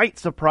list might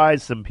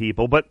surprise some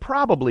people, but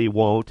probably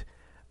won't.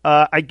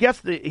 I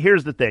guess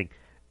here's the thing.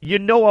 You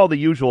know all the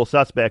usual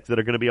suspects that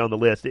are going to be on the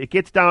list. It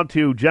gets down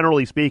to,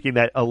 generally speaking,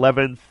 that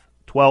 11th,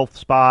 12th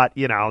spot.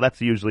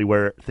 That's usually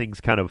where things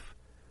kind of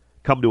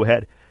come to a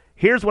head.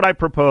 Here's what I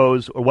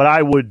propose, or what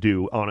I would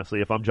do, honestly,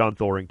 if I'm John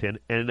Thorrington.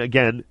 And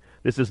again,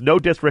 this is no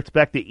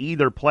disrespect to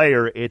either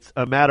player. It's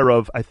a matter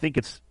of, I think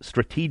it's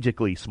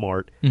strategically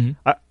smart.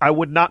 I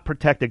would not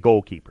protect a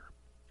goalkeeper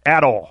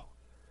at all.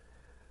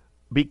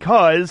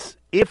 Because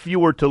if you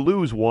were to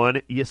lose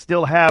one, you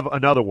still have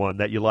another one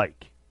that you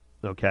like.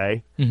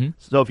 Okay?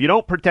 So if you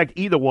don't protect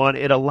either one,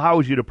 it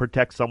allows you to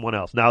protect someone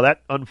else. Now,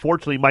 that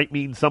unfortunately might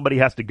mean somebody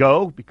has to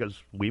go, because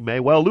we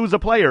may well lose a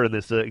player in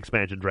this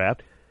expansion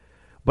draft.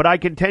 But I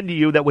contend to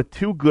you that with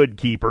two good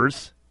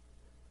keepers,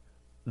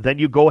 then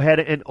you go ahead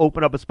and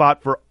open up a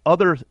spot for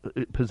other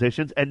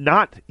positions and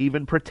not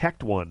even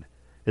protect one.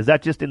 Is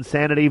that just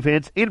insanity,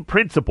 Vince? In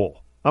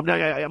principle. I'm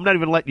not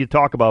even letting you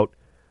talk about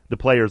the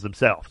players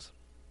themselves.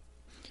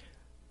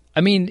 I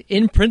mean,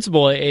 in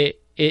principle,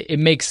 it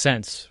makes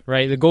sense,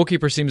 right? The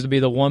goalkeeper seems to be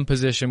the one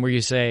position where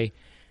you say,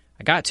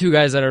 I got two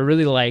guys that I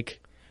really like.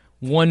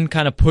 One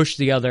kind of pushed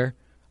the other,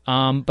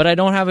 but I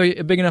don't have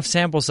a big enough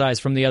sample size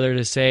from the other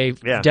to say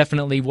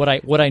definitely what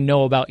I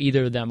know about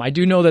either of them. I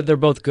do know that they're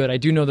both good. I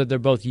do know that they're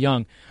both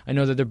young. I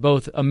know that they're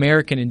both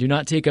American and do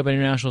not take up an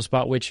international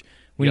spot, which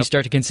when you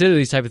start to consider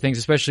these type of things,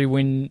 especially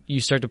when you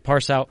start to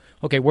parse out,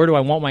 okay, where do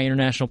I want my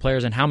international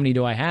players and how many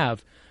do I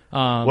have?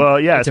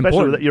 Especially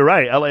important. You're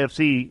right.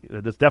 LAFC,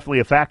 that's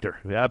definitely a factor.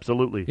 Yeah,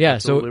 absolutely. Yeah,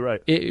 absolutely so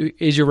right.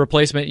 Is your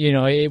replacement?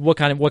 What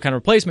kind of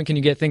replacement can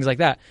you get? Things like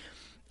that.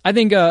 I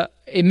think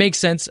it makes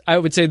sense. I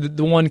would say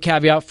the one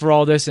caveat for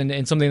all this,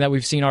 and something that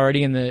we've seen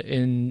already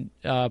in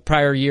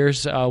prior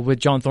years with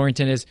John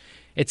Thorrington, is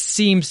it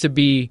seems to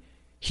be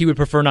he would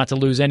prefer not to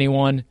lose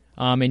anyone,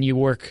 and you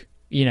work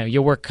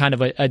kind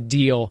of a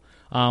deal.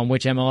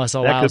 Which MLS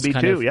allows,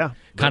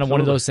 kind of one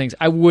of those things.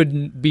 I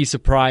wouldn't be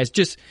surprised,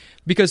 just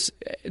because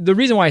the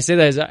reason why I say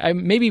that is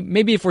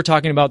maybe if we're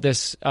talking about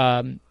this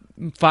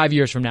 5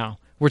 years from now,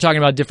 we're talking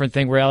about a different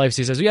thing where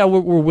LAFC says, we're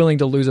willing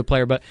to lose a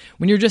player, but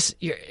when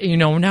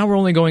now we're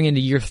only going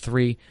into year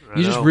 3,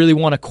 you just really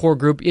want a core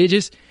group.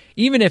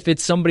 Even if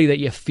it's somebody that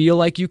you feel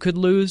like you could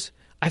lose,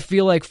 I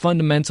feel like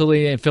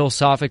fundamentally and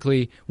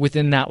philosophically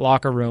within that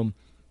locker room,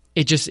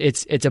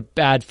 it's a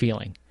bad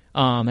feeling.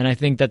 And I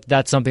think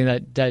that's something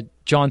that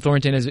John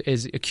Thorrington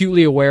is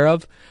acutely aware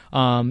of.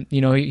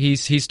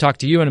 He's talked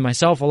to you and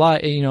myself a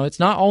lot. It's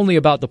not only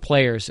about the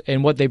players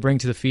and what they bring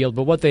to the field,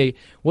 but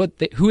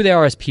who they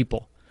are as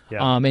people,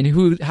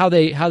 and how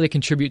they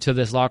contribute to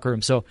this locker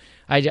room. So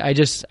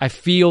I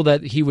feel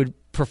that he would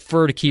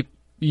prefer to keep.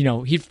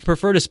 He'd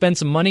prefer to spend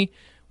some money,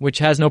 which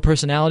has no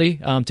personality,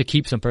 to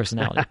keep some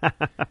personality.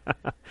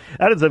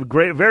 That is a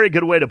very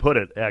good way to put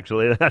it,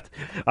 actually.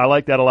 I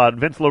like that a lot.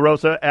 Vince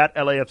LaRosa at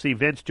LAFC.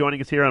 Vince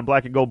joining us here on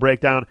Black and Gold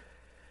Breakdown.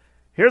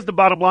 Here's the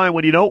bottom line.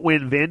 When you don't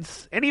win,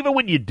 Vince, and even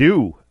when you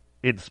do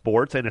in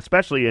sports, and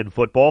especially in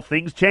football,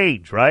 things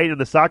change, right? In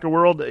the soccer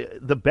world,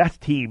 the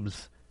best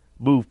teams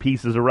move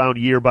pieces around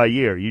year by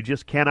year. You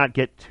just cannot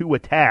get too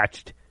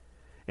attached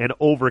and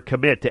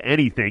overcommit to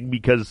anything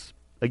because,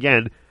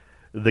 again,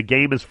 the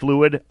game is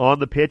fluid on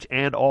the pitch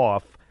and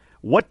off.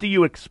 What do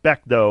you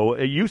expect, though?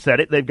 You said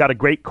it. They've got a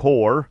great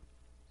core.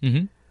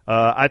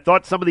 I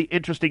thought some of the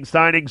interesting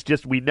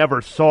signings we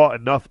never saw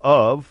enough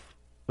of.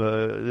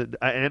 And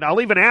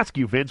I'll even ask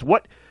you, Vince,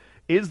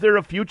 is there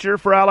a future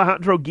for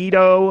Alejandro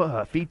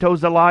Guido, Fito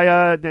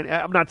Zelaya?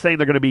 I'm not saying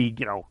they're going to be,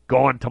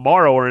 gone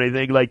tomorrow or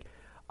anything.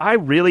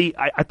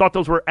 I thought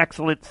those were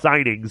excellent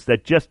signings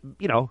that just,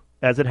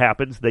 as it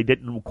happens, they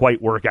didn't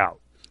quite work out.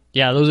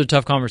 Yeah, those are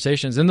tough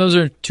conversations. And those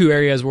are two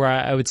areas where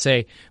I would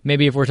say,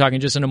 maybe if we're talking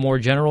just in a more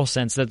general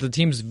sense, that the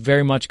team's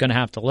very much going to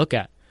have to look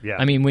at. Yeah.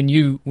 I mean, when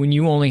you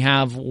only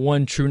have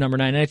one true number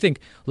 9, and I think,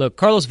 look,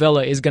 Carlos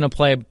Vela is going to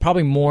play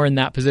probably more in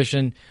that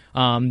position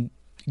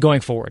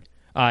going forward.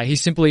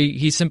 He's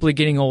simply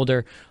getting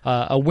older.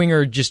 A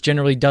winger just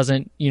generally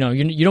doesn't, you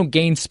don't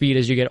gain speed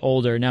as you get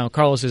older. Now,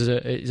 Carlos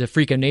is a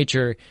freak of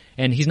nature,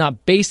 and he's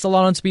not based a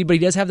lot on speed, but he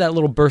does have that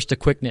little burst of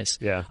quickness.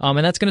 Yeah.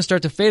 And that's going to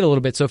start to fade a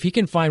little bit. So if he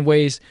can find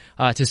ways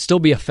to still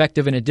be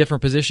effective in a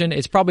different position,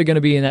 it's probably going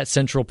to be in that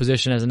central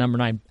position as a number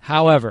 9.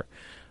 However,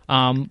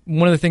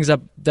 one of the things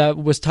that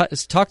was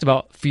talked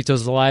about Fito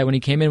Zelaya when he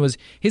came in was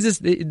he's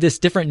this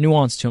different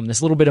nuance to him,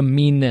 this little bit of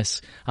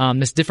meanness,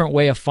 this different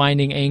way of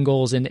finding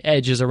angles and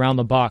edges around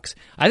the box.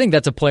 I think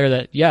that's a player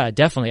that, yeah,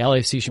 definitely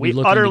LAFC should be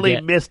looking to get. We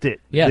utterly missed it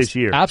this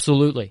year.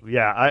 Absolutely.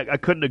 Yeah, I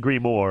couldn't agree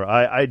more.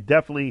 I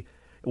definitely,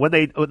 when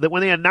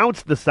they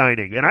announced the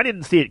signing, and I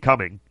didn't see it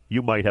coming,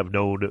 you might have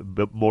known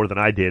more than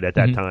I did at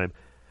that time,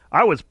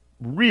 I was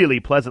really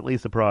pleasantly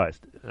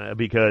surprised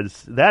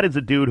because that is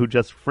a dude who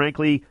just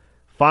frankly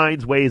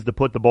finds ways to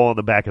put the ball in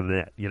the back of the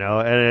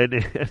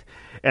net,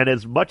 and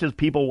as much as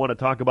people want to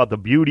talk about the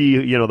beauty,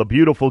 the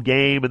beautiful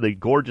game and the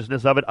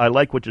gorgeousness of it, I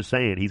like what you're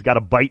saying. He's got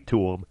a bite to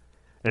him,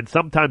 and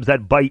sometimes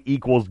that bite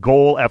equals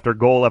goal after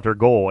goal after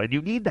goal, and you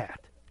need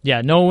that.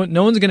 Yeah, no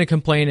one's going to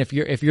complain if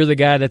you're the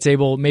guy that's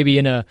able, maybe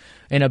in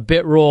a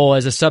bit role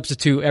as a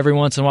substitute every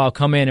once in a while,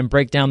 come in and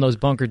break down those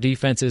bunker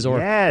defenses, or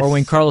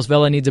when Carlos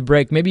Vela needs a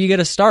break, maybe you get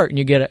a start and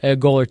you get a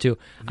goal or two.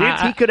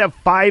 Vince, he could have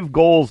 5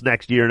 goals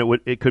next year, and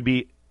it could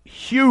be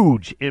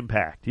huge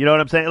impact. You know what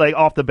I'm saying? Like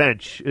off the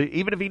bench,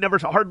 even if he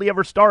hardly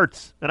ever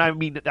starts. And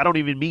I don't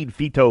even mean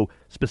Fito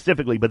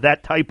specifically, but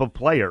that type of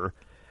player,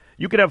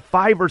 you could have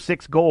 5 or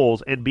 6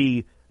 goals and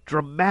be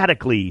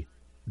dramatically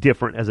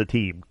different as a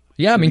team.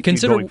 Yeah, I mean,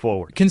 consider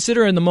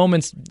in the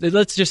moments,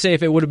 let's just say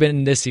if it would have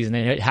been this season,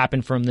 and it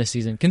happened from this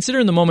season, consider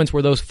in the moments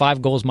where those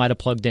 5 goals might have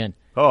plugged in.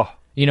 Oh.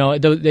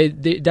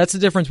 That's the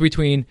difference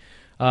between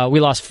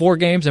we lost 4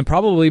 games and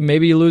probably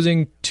maybe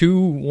losing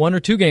 1 or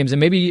 2 games, and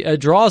maybe a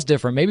draw is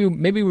different.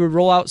 Maybe we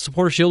roll out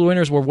Supporter Shield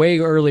winners were way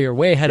earlier,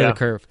 way ahead of the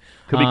curve.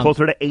 Could be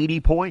closer to 80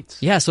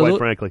 points. Yeah, so quite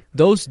frankly,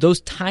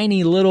 those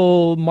tiny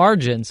little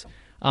margins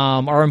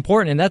are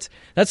important, and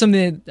that's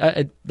something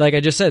that, like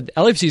I just said,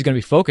 LAFC is going to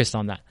be focused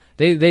on that.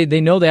 They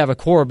know they have a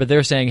core, but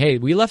they're saying, hey,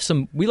 we left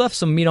some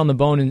meat on the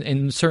bone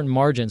in certain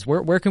margins.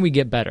 Where can we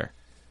get better?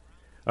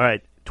 All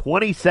right,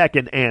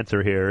 20-second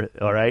answer here.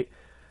 All right,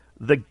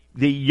 the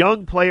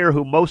young player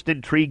who most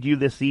intrigued you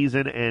this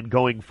season and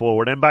going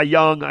forward, and by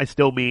young I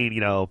still mean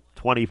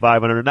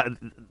 25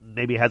 and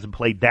maybe hasn't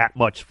played that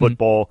much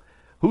football.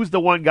 Who's the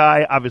one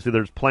guy? Obviously,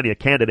 there's plenty of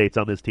candidates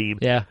on this team.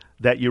 Yeah.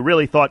 That you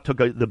really thought took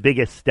the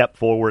biggest step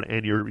forward,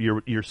 and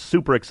you're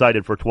super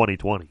excited for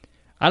 2020.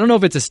 I don't know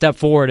if it's a step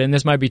forward, and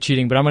this might be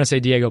cheating, but I'm going to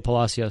say Diego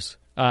Palacios.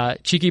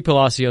 Chiqui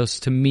Palacios,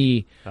 to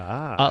me,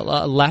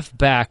 left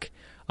back.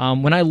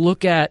 When I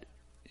look at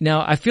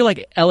now, I feel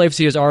like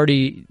LAFC has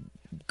already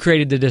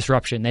created the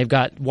disruption. They've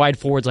got wide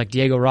forwards like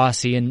Diego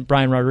Rossi and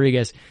Brian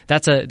Rodriguez.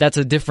 That's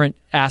a different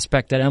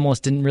aspect that MLS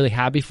didn't really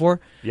have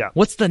before. Yeah.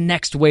 What's the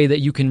next way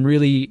that you can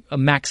really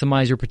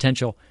maximize your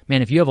potential?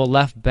 Man, if you have a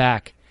left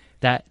back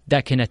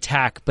that can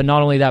attack, but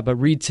not only that, but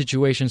read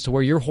situations to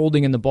where you're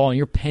holding in the ball and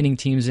you're penning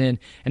teams in,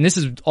 and this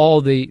is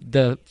all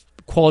the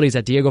qualities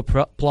that Diego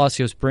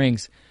Palacios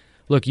brings.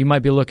 Look, you might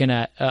be looking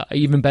at an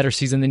even better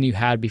season than you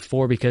had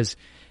before because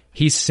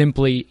he's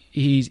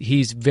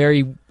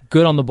very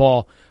good on the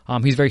ball.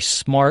 He's very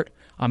smart.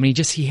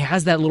 He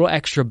has that little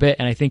extra bit,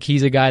 and I think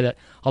he's a guy that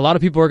a lot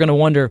of people are going to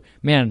wonder,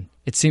 man,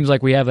 it seems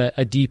like we have a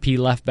DP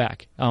left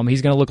back.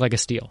 He's going to look like a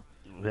steal.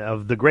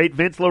 Of the great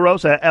Vince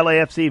LaRosa,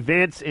 LAFC.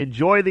 Vince,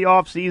 enjoy the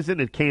offseason.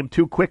 It came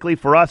too quickly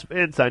for us,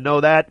 Vince. I know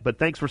that, but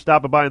thanks for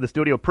stopping by in the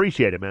studio.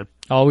 Appreciate it, man.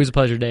 Always a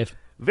pleasure, Dave.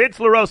 Vince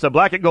LaRosa,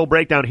 Black and Gold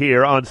Breakdown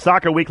here on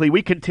Soccer Weekly.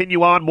 We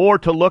continue on. More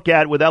to look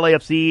at with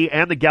LAFC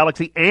and the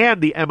Galaxy and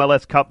the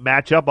MLS Cup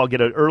matchup. I'll get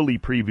an early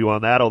preview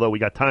on that, although we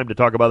got time to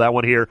talk about that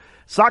one here.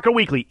 Soccer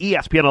Weekly,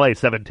 ESPN LA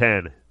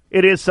 710.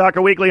 It is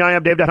Soccer Weekly. I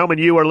am Dave Denholm,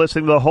 and you are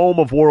listening to the home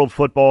of world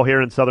football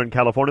here in Southern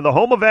California, the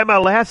home of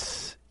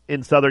MLS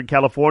in Southern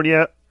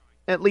California,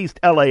 at least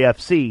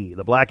LAFC.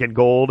 The Black and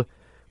Gold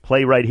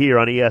play right here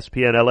on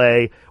ESPN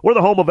LA. We're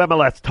the home of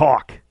MLS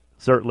talk,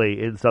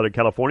 certainly, in Southern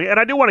California. And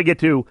I do want to get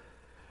to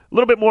a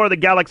little bit more of the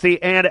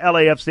Galaxy and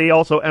LAFC,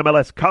 also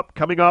MLS Cup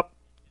coming up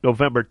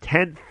November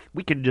 10th.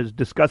 We can just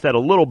discuss that a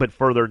little bit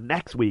further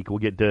next week. We'll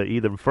get to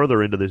even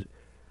further into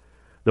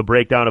the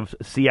breakdown of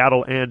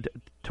Seattle and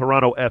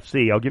Toronto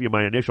FC. I'll give you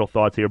my initial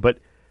thoughts here. But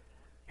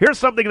here's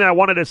something that I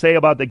wanted to say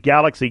about the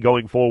Galaxy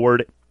going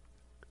forward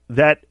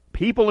that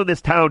people in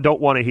this town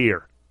don't want to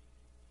hear.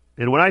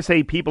 And when I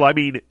say people, I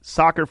mean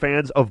soccer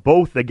fans of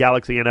both the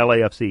Galaxy and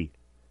LAFC.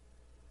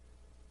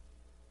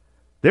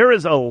 There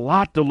is a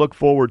lot to look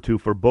forward to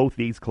for both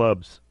these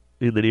clubs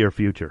in the near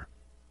future.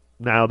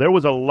 Now, there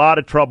was a lot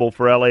of trouble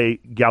for LA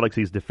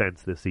Galaxy's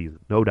defense this season,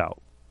 no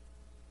doubt.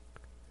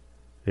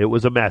 It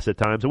was a mess at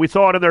times. And we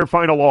saw it in their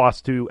final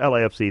loss to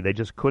LAFC. They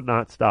just could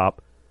not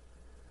stop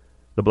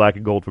the black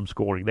and gold from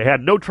scoring. They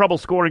had no trouble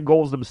scoring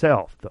goals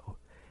themselves, though.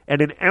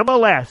 And in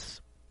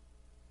MLS,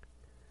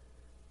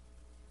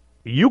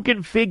 you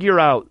can figure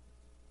out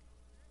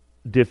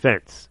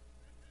defense.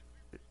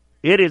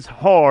 It is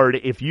hard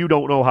if you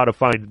don't know how to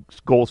find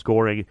goal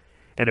scoring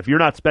and if you're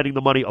not spending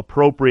the money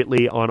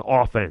appropriately on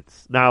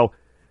offense. Now,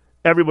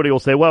 everybody will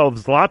say, well, if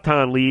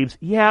Zlatan leaves,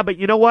 yeah, but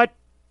you know what?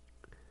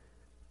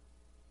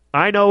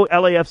 I know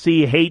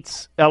LAFC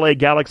hates LA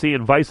Galaxy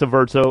and vice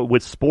versa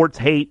with sports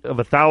hate of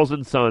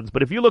 1,000 suns,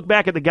 but if you look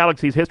back at the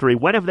Galaxy's history,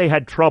 when have they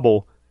had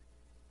trouble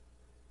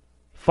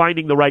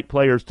finding the right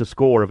players to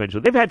score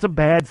eventually? They've had some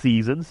bad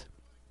seasons,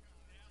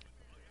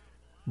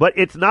 but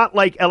it's not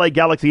like LA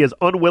Galaxy is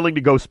unwilling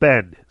to go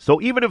spend.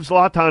 So even if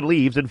Zlatan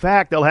leaves, in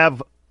fact, they'll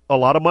have a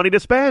lot of money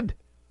to spend,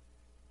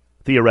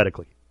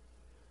 theoretically,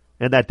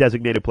 in that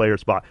designated player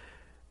spot.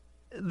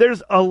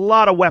 There's a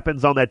lot of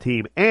weapons on that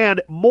team.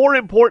 And more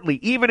importantly,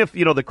 even if,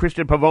 the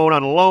Christian Pavone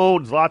on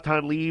loan,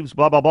 Zlatan leaves,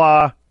 blah, blah,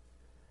 blah,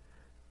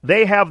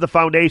 they have the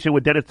foundation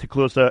with Dennis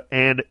Teclusa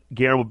and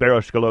Guillermo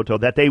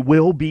Barros-Schelotto that they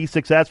will be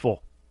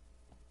successful.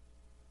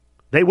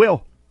 They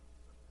will.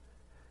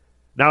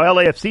 Now,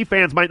 LAFC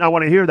fans might not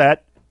want to hear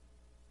that,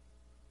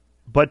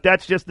 but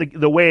that's just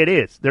the way it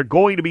is. They're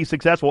going to be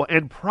successful,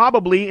 and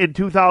probably in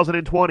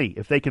 2020,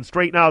 if they can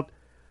straighten out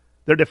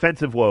their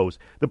defensive woes.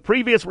 The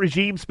previous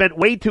regime spent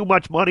way too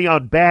much money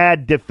on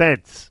bad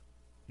defense.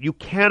 You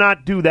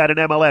cannot do that in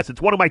MLS.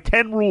 It's one of my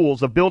 10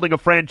 rules of building a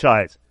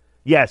franchise.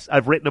 Yes,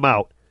 I've written them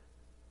out.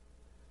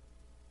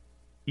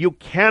 You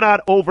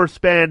cannot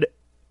overspend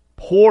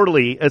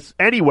poorly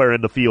anywhere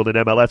in the field in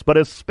MLS, but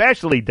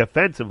especially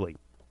defensively.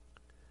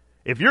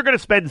 If you're going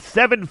to spend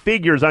 7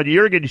 figures on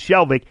Jurgen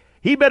Shelvik,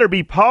 he better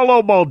be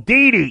Paolo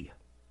Maldini.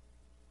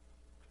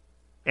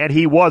 And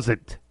he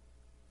wasn't.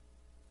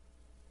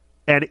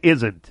 And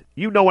isn't.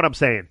 You know what I'm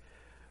saying.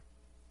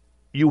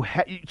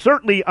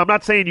 Certainly, I'm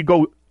not saying you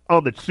go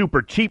on the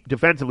super cheap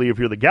defensively if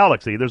you're the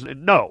Galaxy.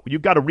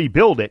 You've got to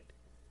rebuild it.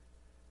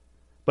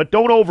 But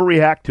don't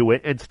overreact to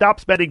it and stop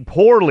spending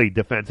poorly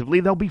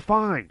defensively. They'll be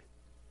fine.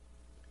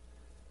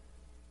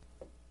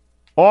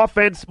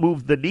 Offense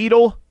moves the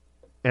needle,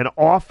 and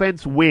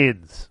offense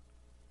wins.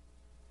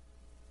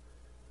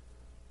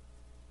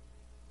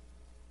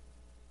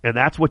 And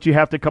that's what you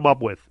have to come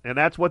up with. And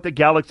that's what the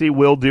Galaxy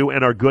will do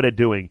and are good at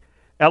doing.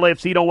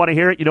 LAFC don't want to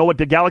hear it. You know what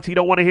the Galaxy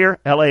don't want to hear?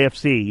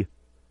 LAFC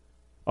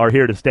are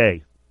here to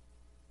stay.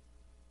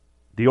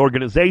 The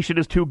organization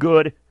is too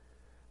good.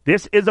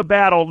 This is a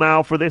battle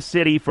now for this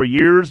city for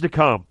years to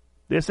come.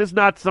 This is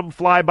not some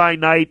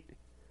fly-by-night,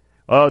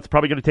 it's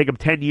probably going to take them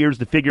 10 years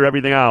to figure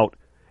everything out.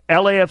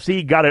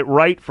 LAFC got it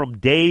right from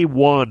day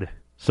one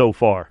so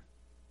far.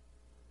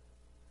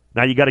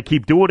 Now you got to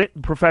keep doing it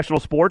in professional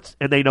sports,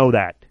 and they know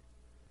that.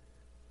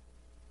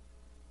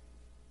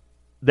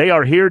 They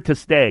are here to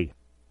stay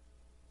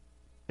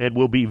and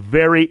will be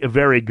very,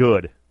 very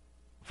good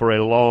for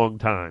a long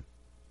time.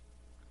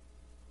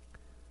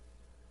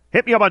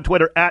 Hit me up on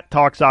Twitter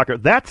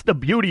 @TalkSoccer. That's the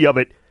beauty of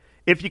it.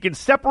 If you can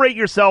separate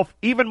yourself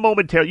even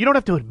momentarily, you don't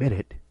have to admit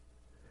it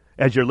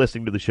as you're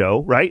listening to the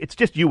show, right? It's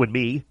just you and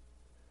me.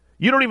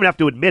 You don't even have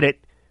to admit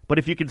it, but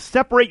if you can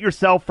separate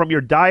yourself from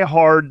your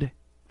diehard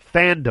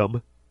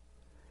fandom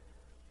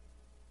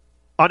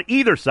on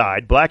either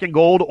side, black and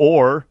gold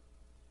or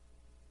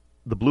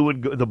the blue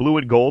and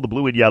gold, the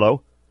blue and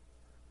yellow,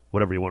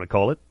 whatever you want to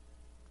call it,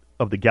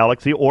 of the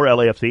Galaxy or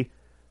LAFC,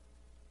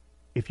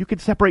 if you can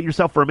separate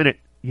yourself for a minute,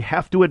 you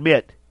have to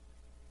admit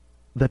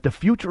that the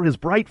future is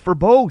bright for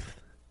both.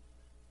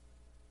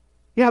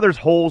 Yeah, there's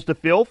holes to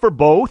fill for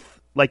both,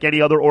 like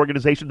any other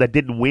organization that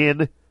didn't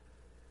win.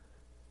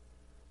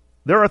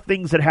 There are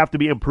things that have to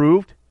be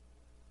improved.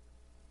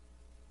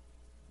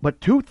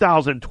 But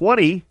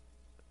 2020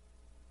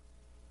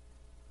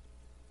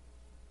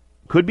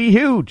 could be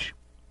huge.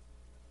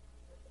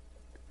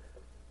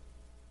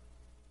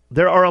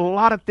 There are a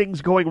lot of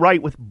things going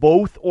right with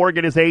both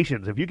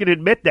organizations. If you can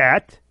admit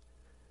that,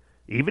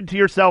 even to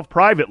yourself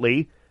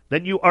privately,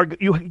 then you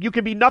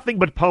can be nothing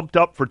but pumped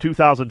up for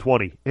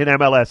 2020 in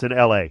MLS in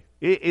LA.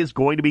 It is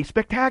going to be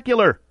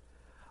spectacular.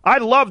 I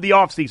love the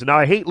offseason. Now,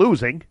 I hate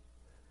losing,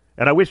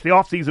 and I wish the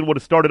offseason would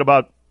have started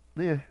about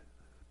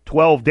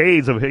 12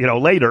 days of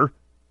later,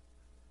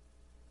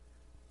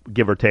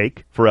 give or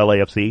take, for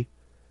LAFC.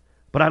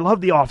 But I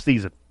love the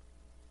offseason.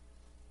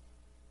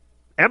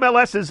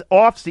 MLS's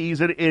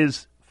offseason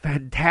is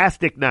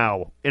fantastic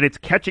now, and it's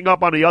catching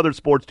up on the other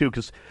sports too,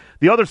 because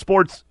the other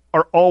sports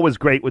are always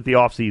great with the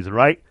offseason,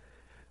 right?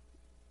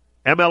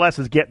 MLS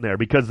is getting there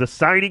because the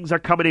signings are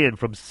coming in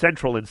from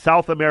Central and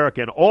South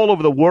America and all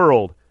over the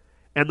world,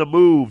 and the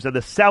moves and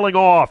the selling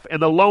off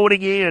and the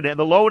loaning in and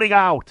the loaning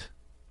out.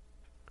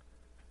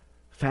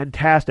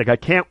 Fantastic. I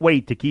can't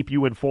wait to keep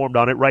you informed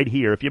on it right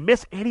here. If you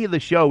miss any of the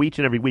show each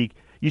and every week,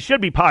 you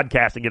should be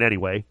podcasting it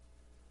anyway.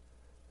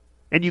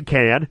 And you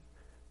can.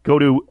 Go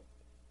to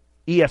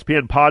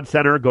ESPN Pod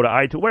Center, go to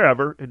iTunes,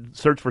 wherever, and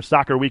search for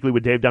Soccer Weekly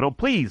with Dave Denholm.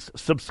 Please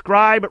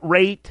subscribe,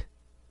 rate,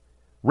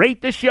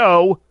 Rate the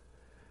show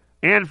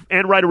and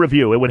write a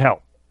review. It would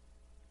help.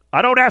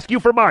 I don't ask you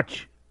for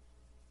much.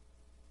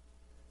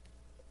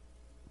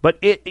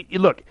 But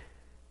look,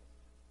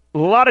 a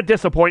lot of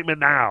disappointment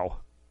now,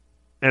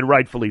 and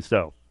rightfully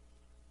so.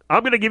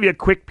 I'm going to give you a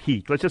quick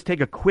peek. Let's just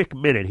take a quick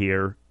minute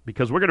here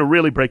because we're going to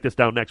really break this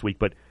down next week.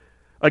 But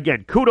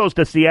again, kudos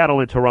to Seattle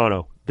and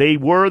Toronto. They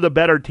were the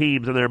better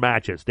teams in their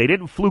matches. They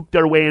didn't fluke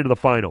their way into the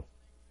final.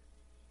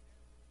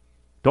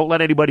 Don't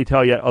let anybody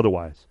tell you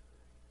otherwise.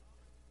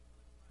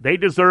 They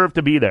deserve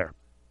to be there.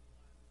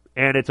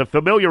 And it's a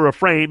familiar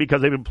refrain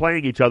because they've been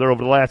playing each other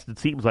over the last, it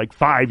seems like,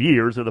 5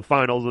 years in the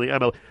finals of the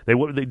ML.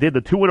 They did the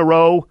 2 in a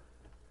row.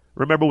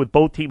 Remember, with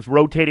both teams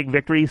rotating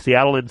victories,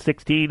 Seattle in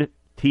 16,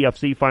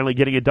 TFC finally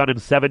getting it done in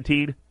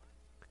 17.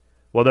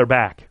 Well, they're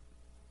back.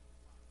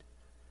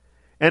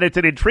 And it's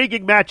an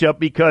intriguing matchup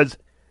because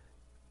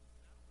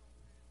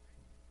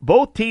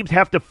both teams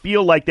have to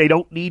feel like they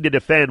don't need to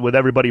defend with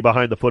everybody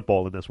behind the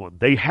football in this one.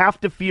 They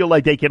have to feel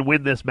like they can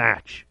win this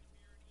match,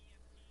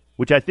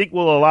 which I think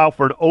will allow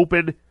for an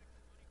open,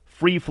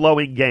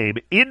 free-flowing game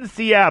in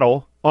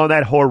Seattle on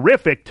that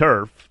horrific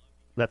turf.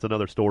 That's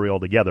another story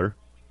altogether.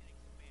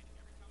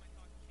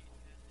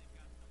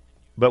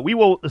 But we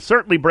will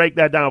certainly break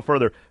that down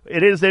further.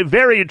 It is a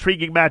very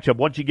intriguing matchup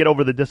once you get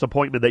over the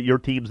disappointment that your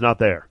team's not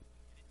there.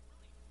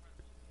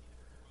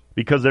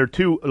 Because they're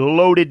two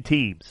loaded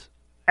teams.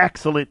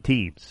 Excellent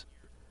teams.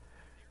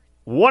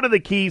 One of the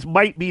keys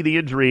might be the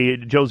injury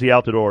in Josie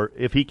Altidore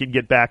if he can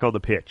get back on the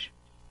pitch.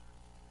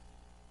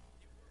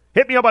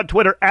 Hit me up on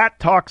Twitter at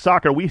Talk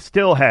Soccer. We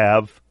still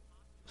have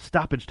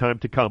stoppage time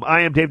to come.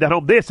 I am Dave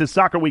Denholm. This is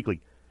Soccer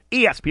Weekly,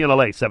 ESPN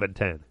LA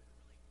 710.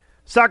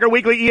 Soccer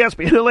Weekly,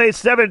 ESPN LA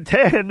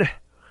 710.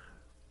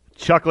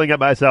 Chuckling at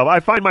myself. I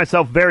find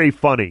myself very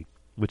funny,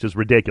 which is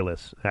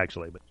ridiculous,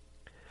 actually. But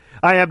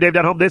I am Dave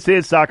Denholm. This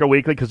is Soccer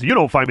Weekly, because you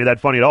don't find me that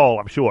funny at all,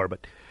 I'm sure.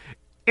 But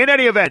in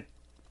any event,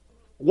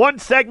 one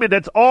segment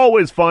that's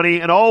always funny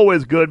and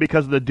always good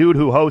because of the dude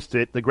who hosts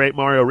it, the great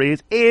Mario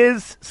Reis,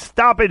 is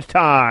Stoppage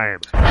Time.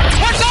 What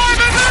time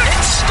is it?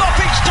 It's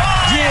stoppage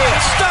time! Yeah,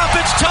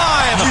 stoppage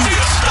time!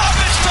 It's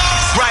stoppage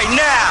time! Right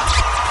now!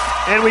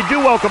 And we do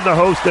welcome the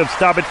host of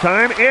Stoppage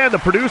Time and the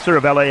producer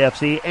of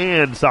LAFC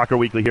and Soccer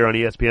Weekly here on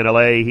ESPN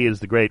LA. He is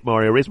the great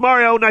Mario Reis.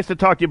 Mario, nice to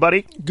talk to you,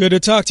 buddy. Good to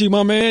talk to you,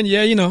 my man.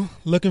 Yeah,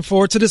 looking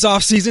forward to this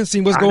offseason,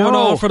 seeing what's going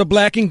on for the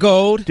black and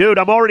gold. Dude,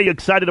 I'm already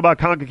excited about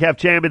CONCACAF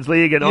Champions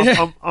League, and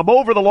I'm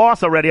over the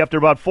loss already after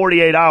about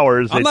 48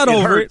 hours. I'm not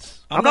over it.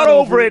 I'm not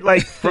over it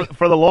like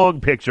for the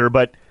long picture,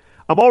 but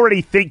I'm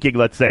already thinking,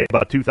 let's say,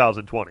 about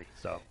 2020.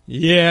 So.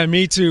 Yeah,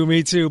 me too.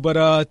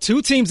 But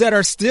two teams that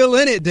are still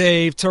in it,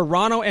 Dave,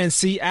 Toronto and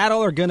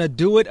Seattle, are going to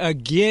do it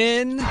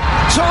again.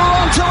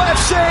 Toronto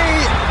FC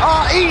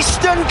are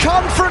Eastern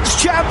Conference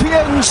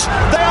champions.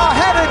 They are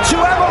headed to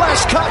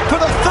MLS Cup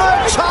for the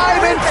third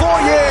time in 4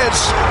 years.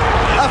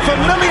 A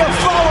familiar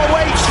foe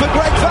awaits for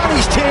Greg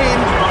Vanney's team,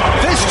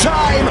 this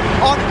time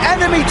on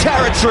enemy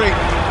territory.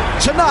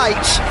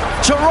 Tonight,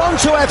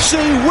 Toronto FC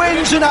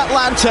wins in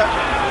Atlanta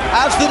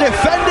as the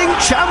defending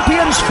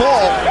champions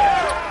fall.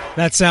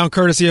 That sound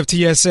courtesy of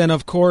TSN,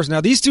 of course. Now,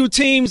 these two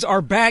teams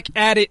are back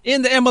at it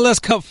in the MLS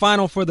Cup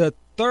final for the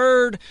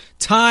third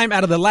time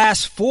out of the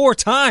last 4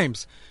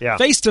 times. Yeah.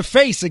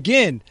 Face-to-face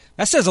again.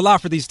 That says a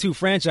lot for these two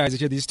franchises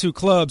here, these two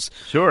clubs.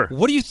 Sure.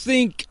 What do you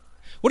think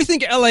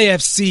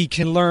LAFC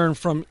can learn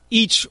from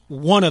each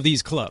one of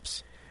these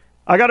clubs?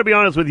 I got to be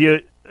honest with you,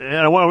 and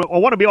I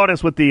want to be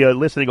honest with the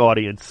listening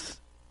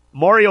audience.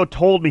 Mario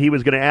told me he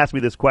was going to ask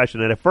me this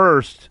question, and at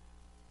first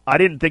I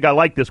didn't think I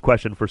liked this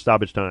question for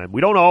Stoppage Time.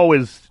 We don't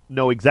always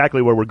know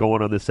exactly where we're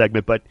going on this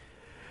segment,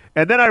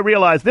 and then I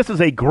realized this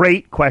is a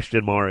great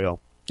question, Mario,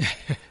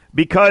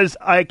 because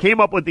I came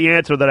up with the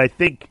answer that I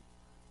think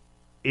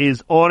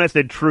is honest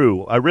and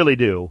true. I really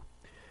do.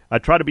 I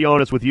try to be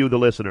honest with you, the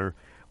listener.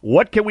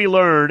 What can we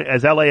learn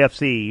as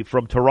LAFC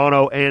from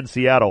Toronto and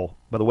Seattle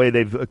by the way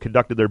they've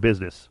conducted their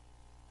business?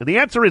 And the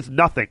answer is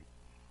nothing.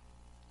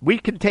 We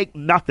can take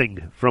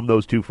nothing from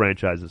those two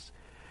franchises.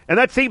 And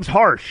that seems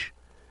harsh.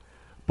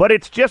 But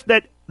it's just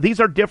that these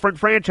are different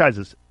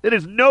franchises. It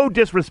is no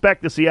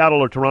disrespect to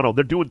Seattle or Toronto.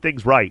 They're doing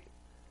things right.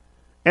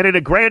 And in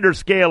a grander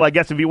scale, I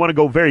guess if you want to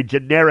go very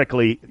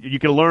generically, you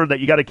can learn that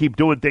you got to keep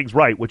doing things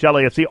right, which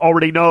LAFC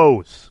already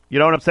knows. You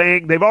know what I'm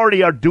saying? They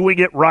already are doing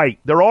it right.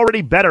 They're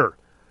already better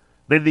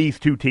than these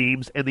two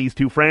teams and these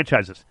two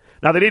franchises.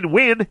 Now, they didn't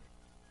win,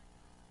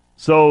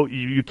 so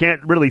you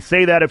can't really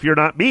say that if you're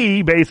not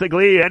me,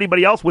 basically.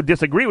 Anybody else would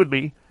disagree with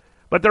me.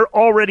 But they're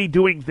already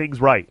doing things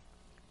right.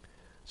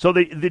 So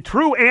the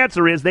true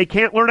answer is they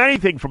can't learn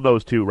anything from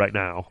those two right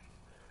now.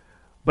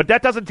 But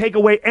that doesn't take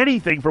away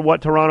anything from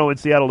what Toronto and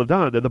Seattle have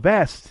done. They're the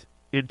best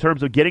in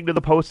terms of getting to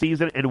the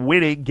postseason and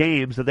winning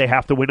games that they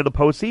have to win in the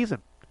postseason.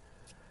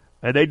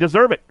 And they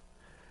deserve it.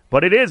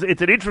 But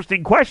it's an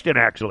interesting question,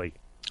 actually.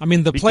 I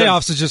mean, the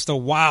playoffs is just a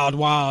wild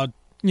west.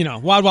 It's a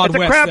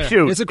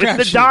crapshoot. It's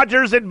the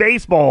Dodgers in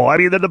baseball. I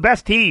mean, they're the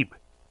best team.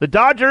 The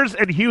Dodgers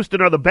and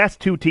Houston are the best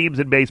two teams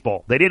in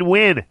baseball. They didn't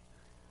win.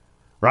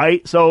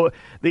 right? So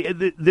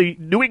the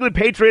New England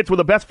Patriots were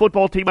the best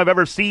football team I've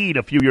ever seen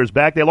a few years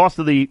back. They lost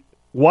to the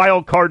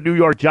wild card New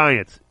York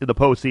Giants in the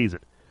postseason.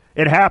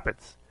 It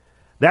happens.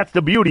 That's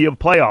the beauty of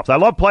playoffs. I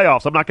love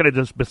playoffs. I'm not going to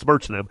just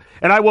besmirch them.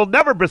 And I will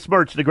never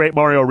besmirch the great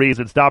Mario Rees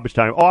in Stoppage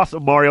Time.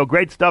 Awesome, Mario.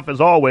 Great stuff as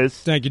always.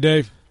 Thank you,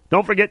 Dave.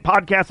 Don't forget,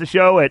 podcast the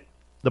show at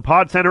the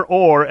Pod Center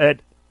or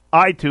at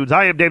iTunes.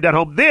 I am Dave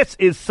Denholm. This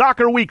is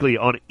Soccer Weekly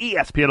on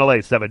ESPN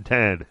LA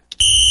 710.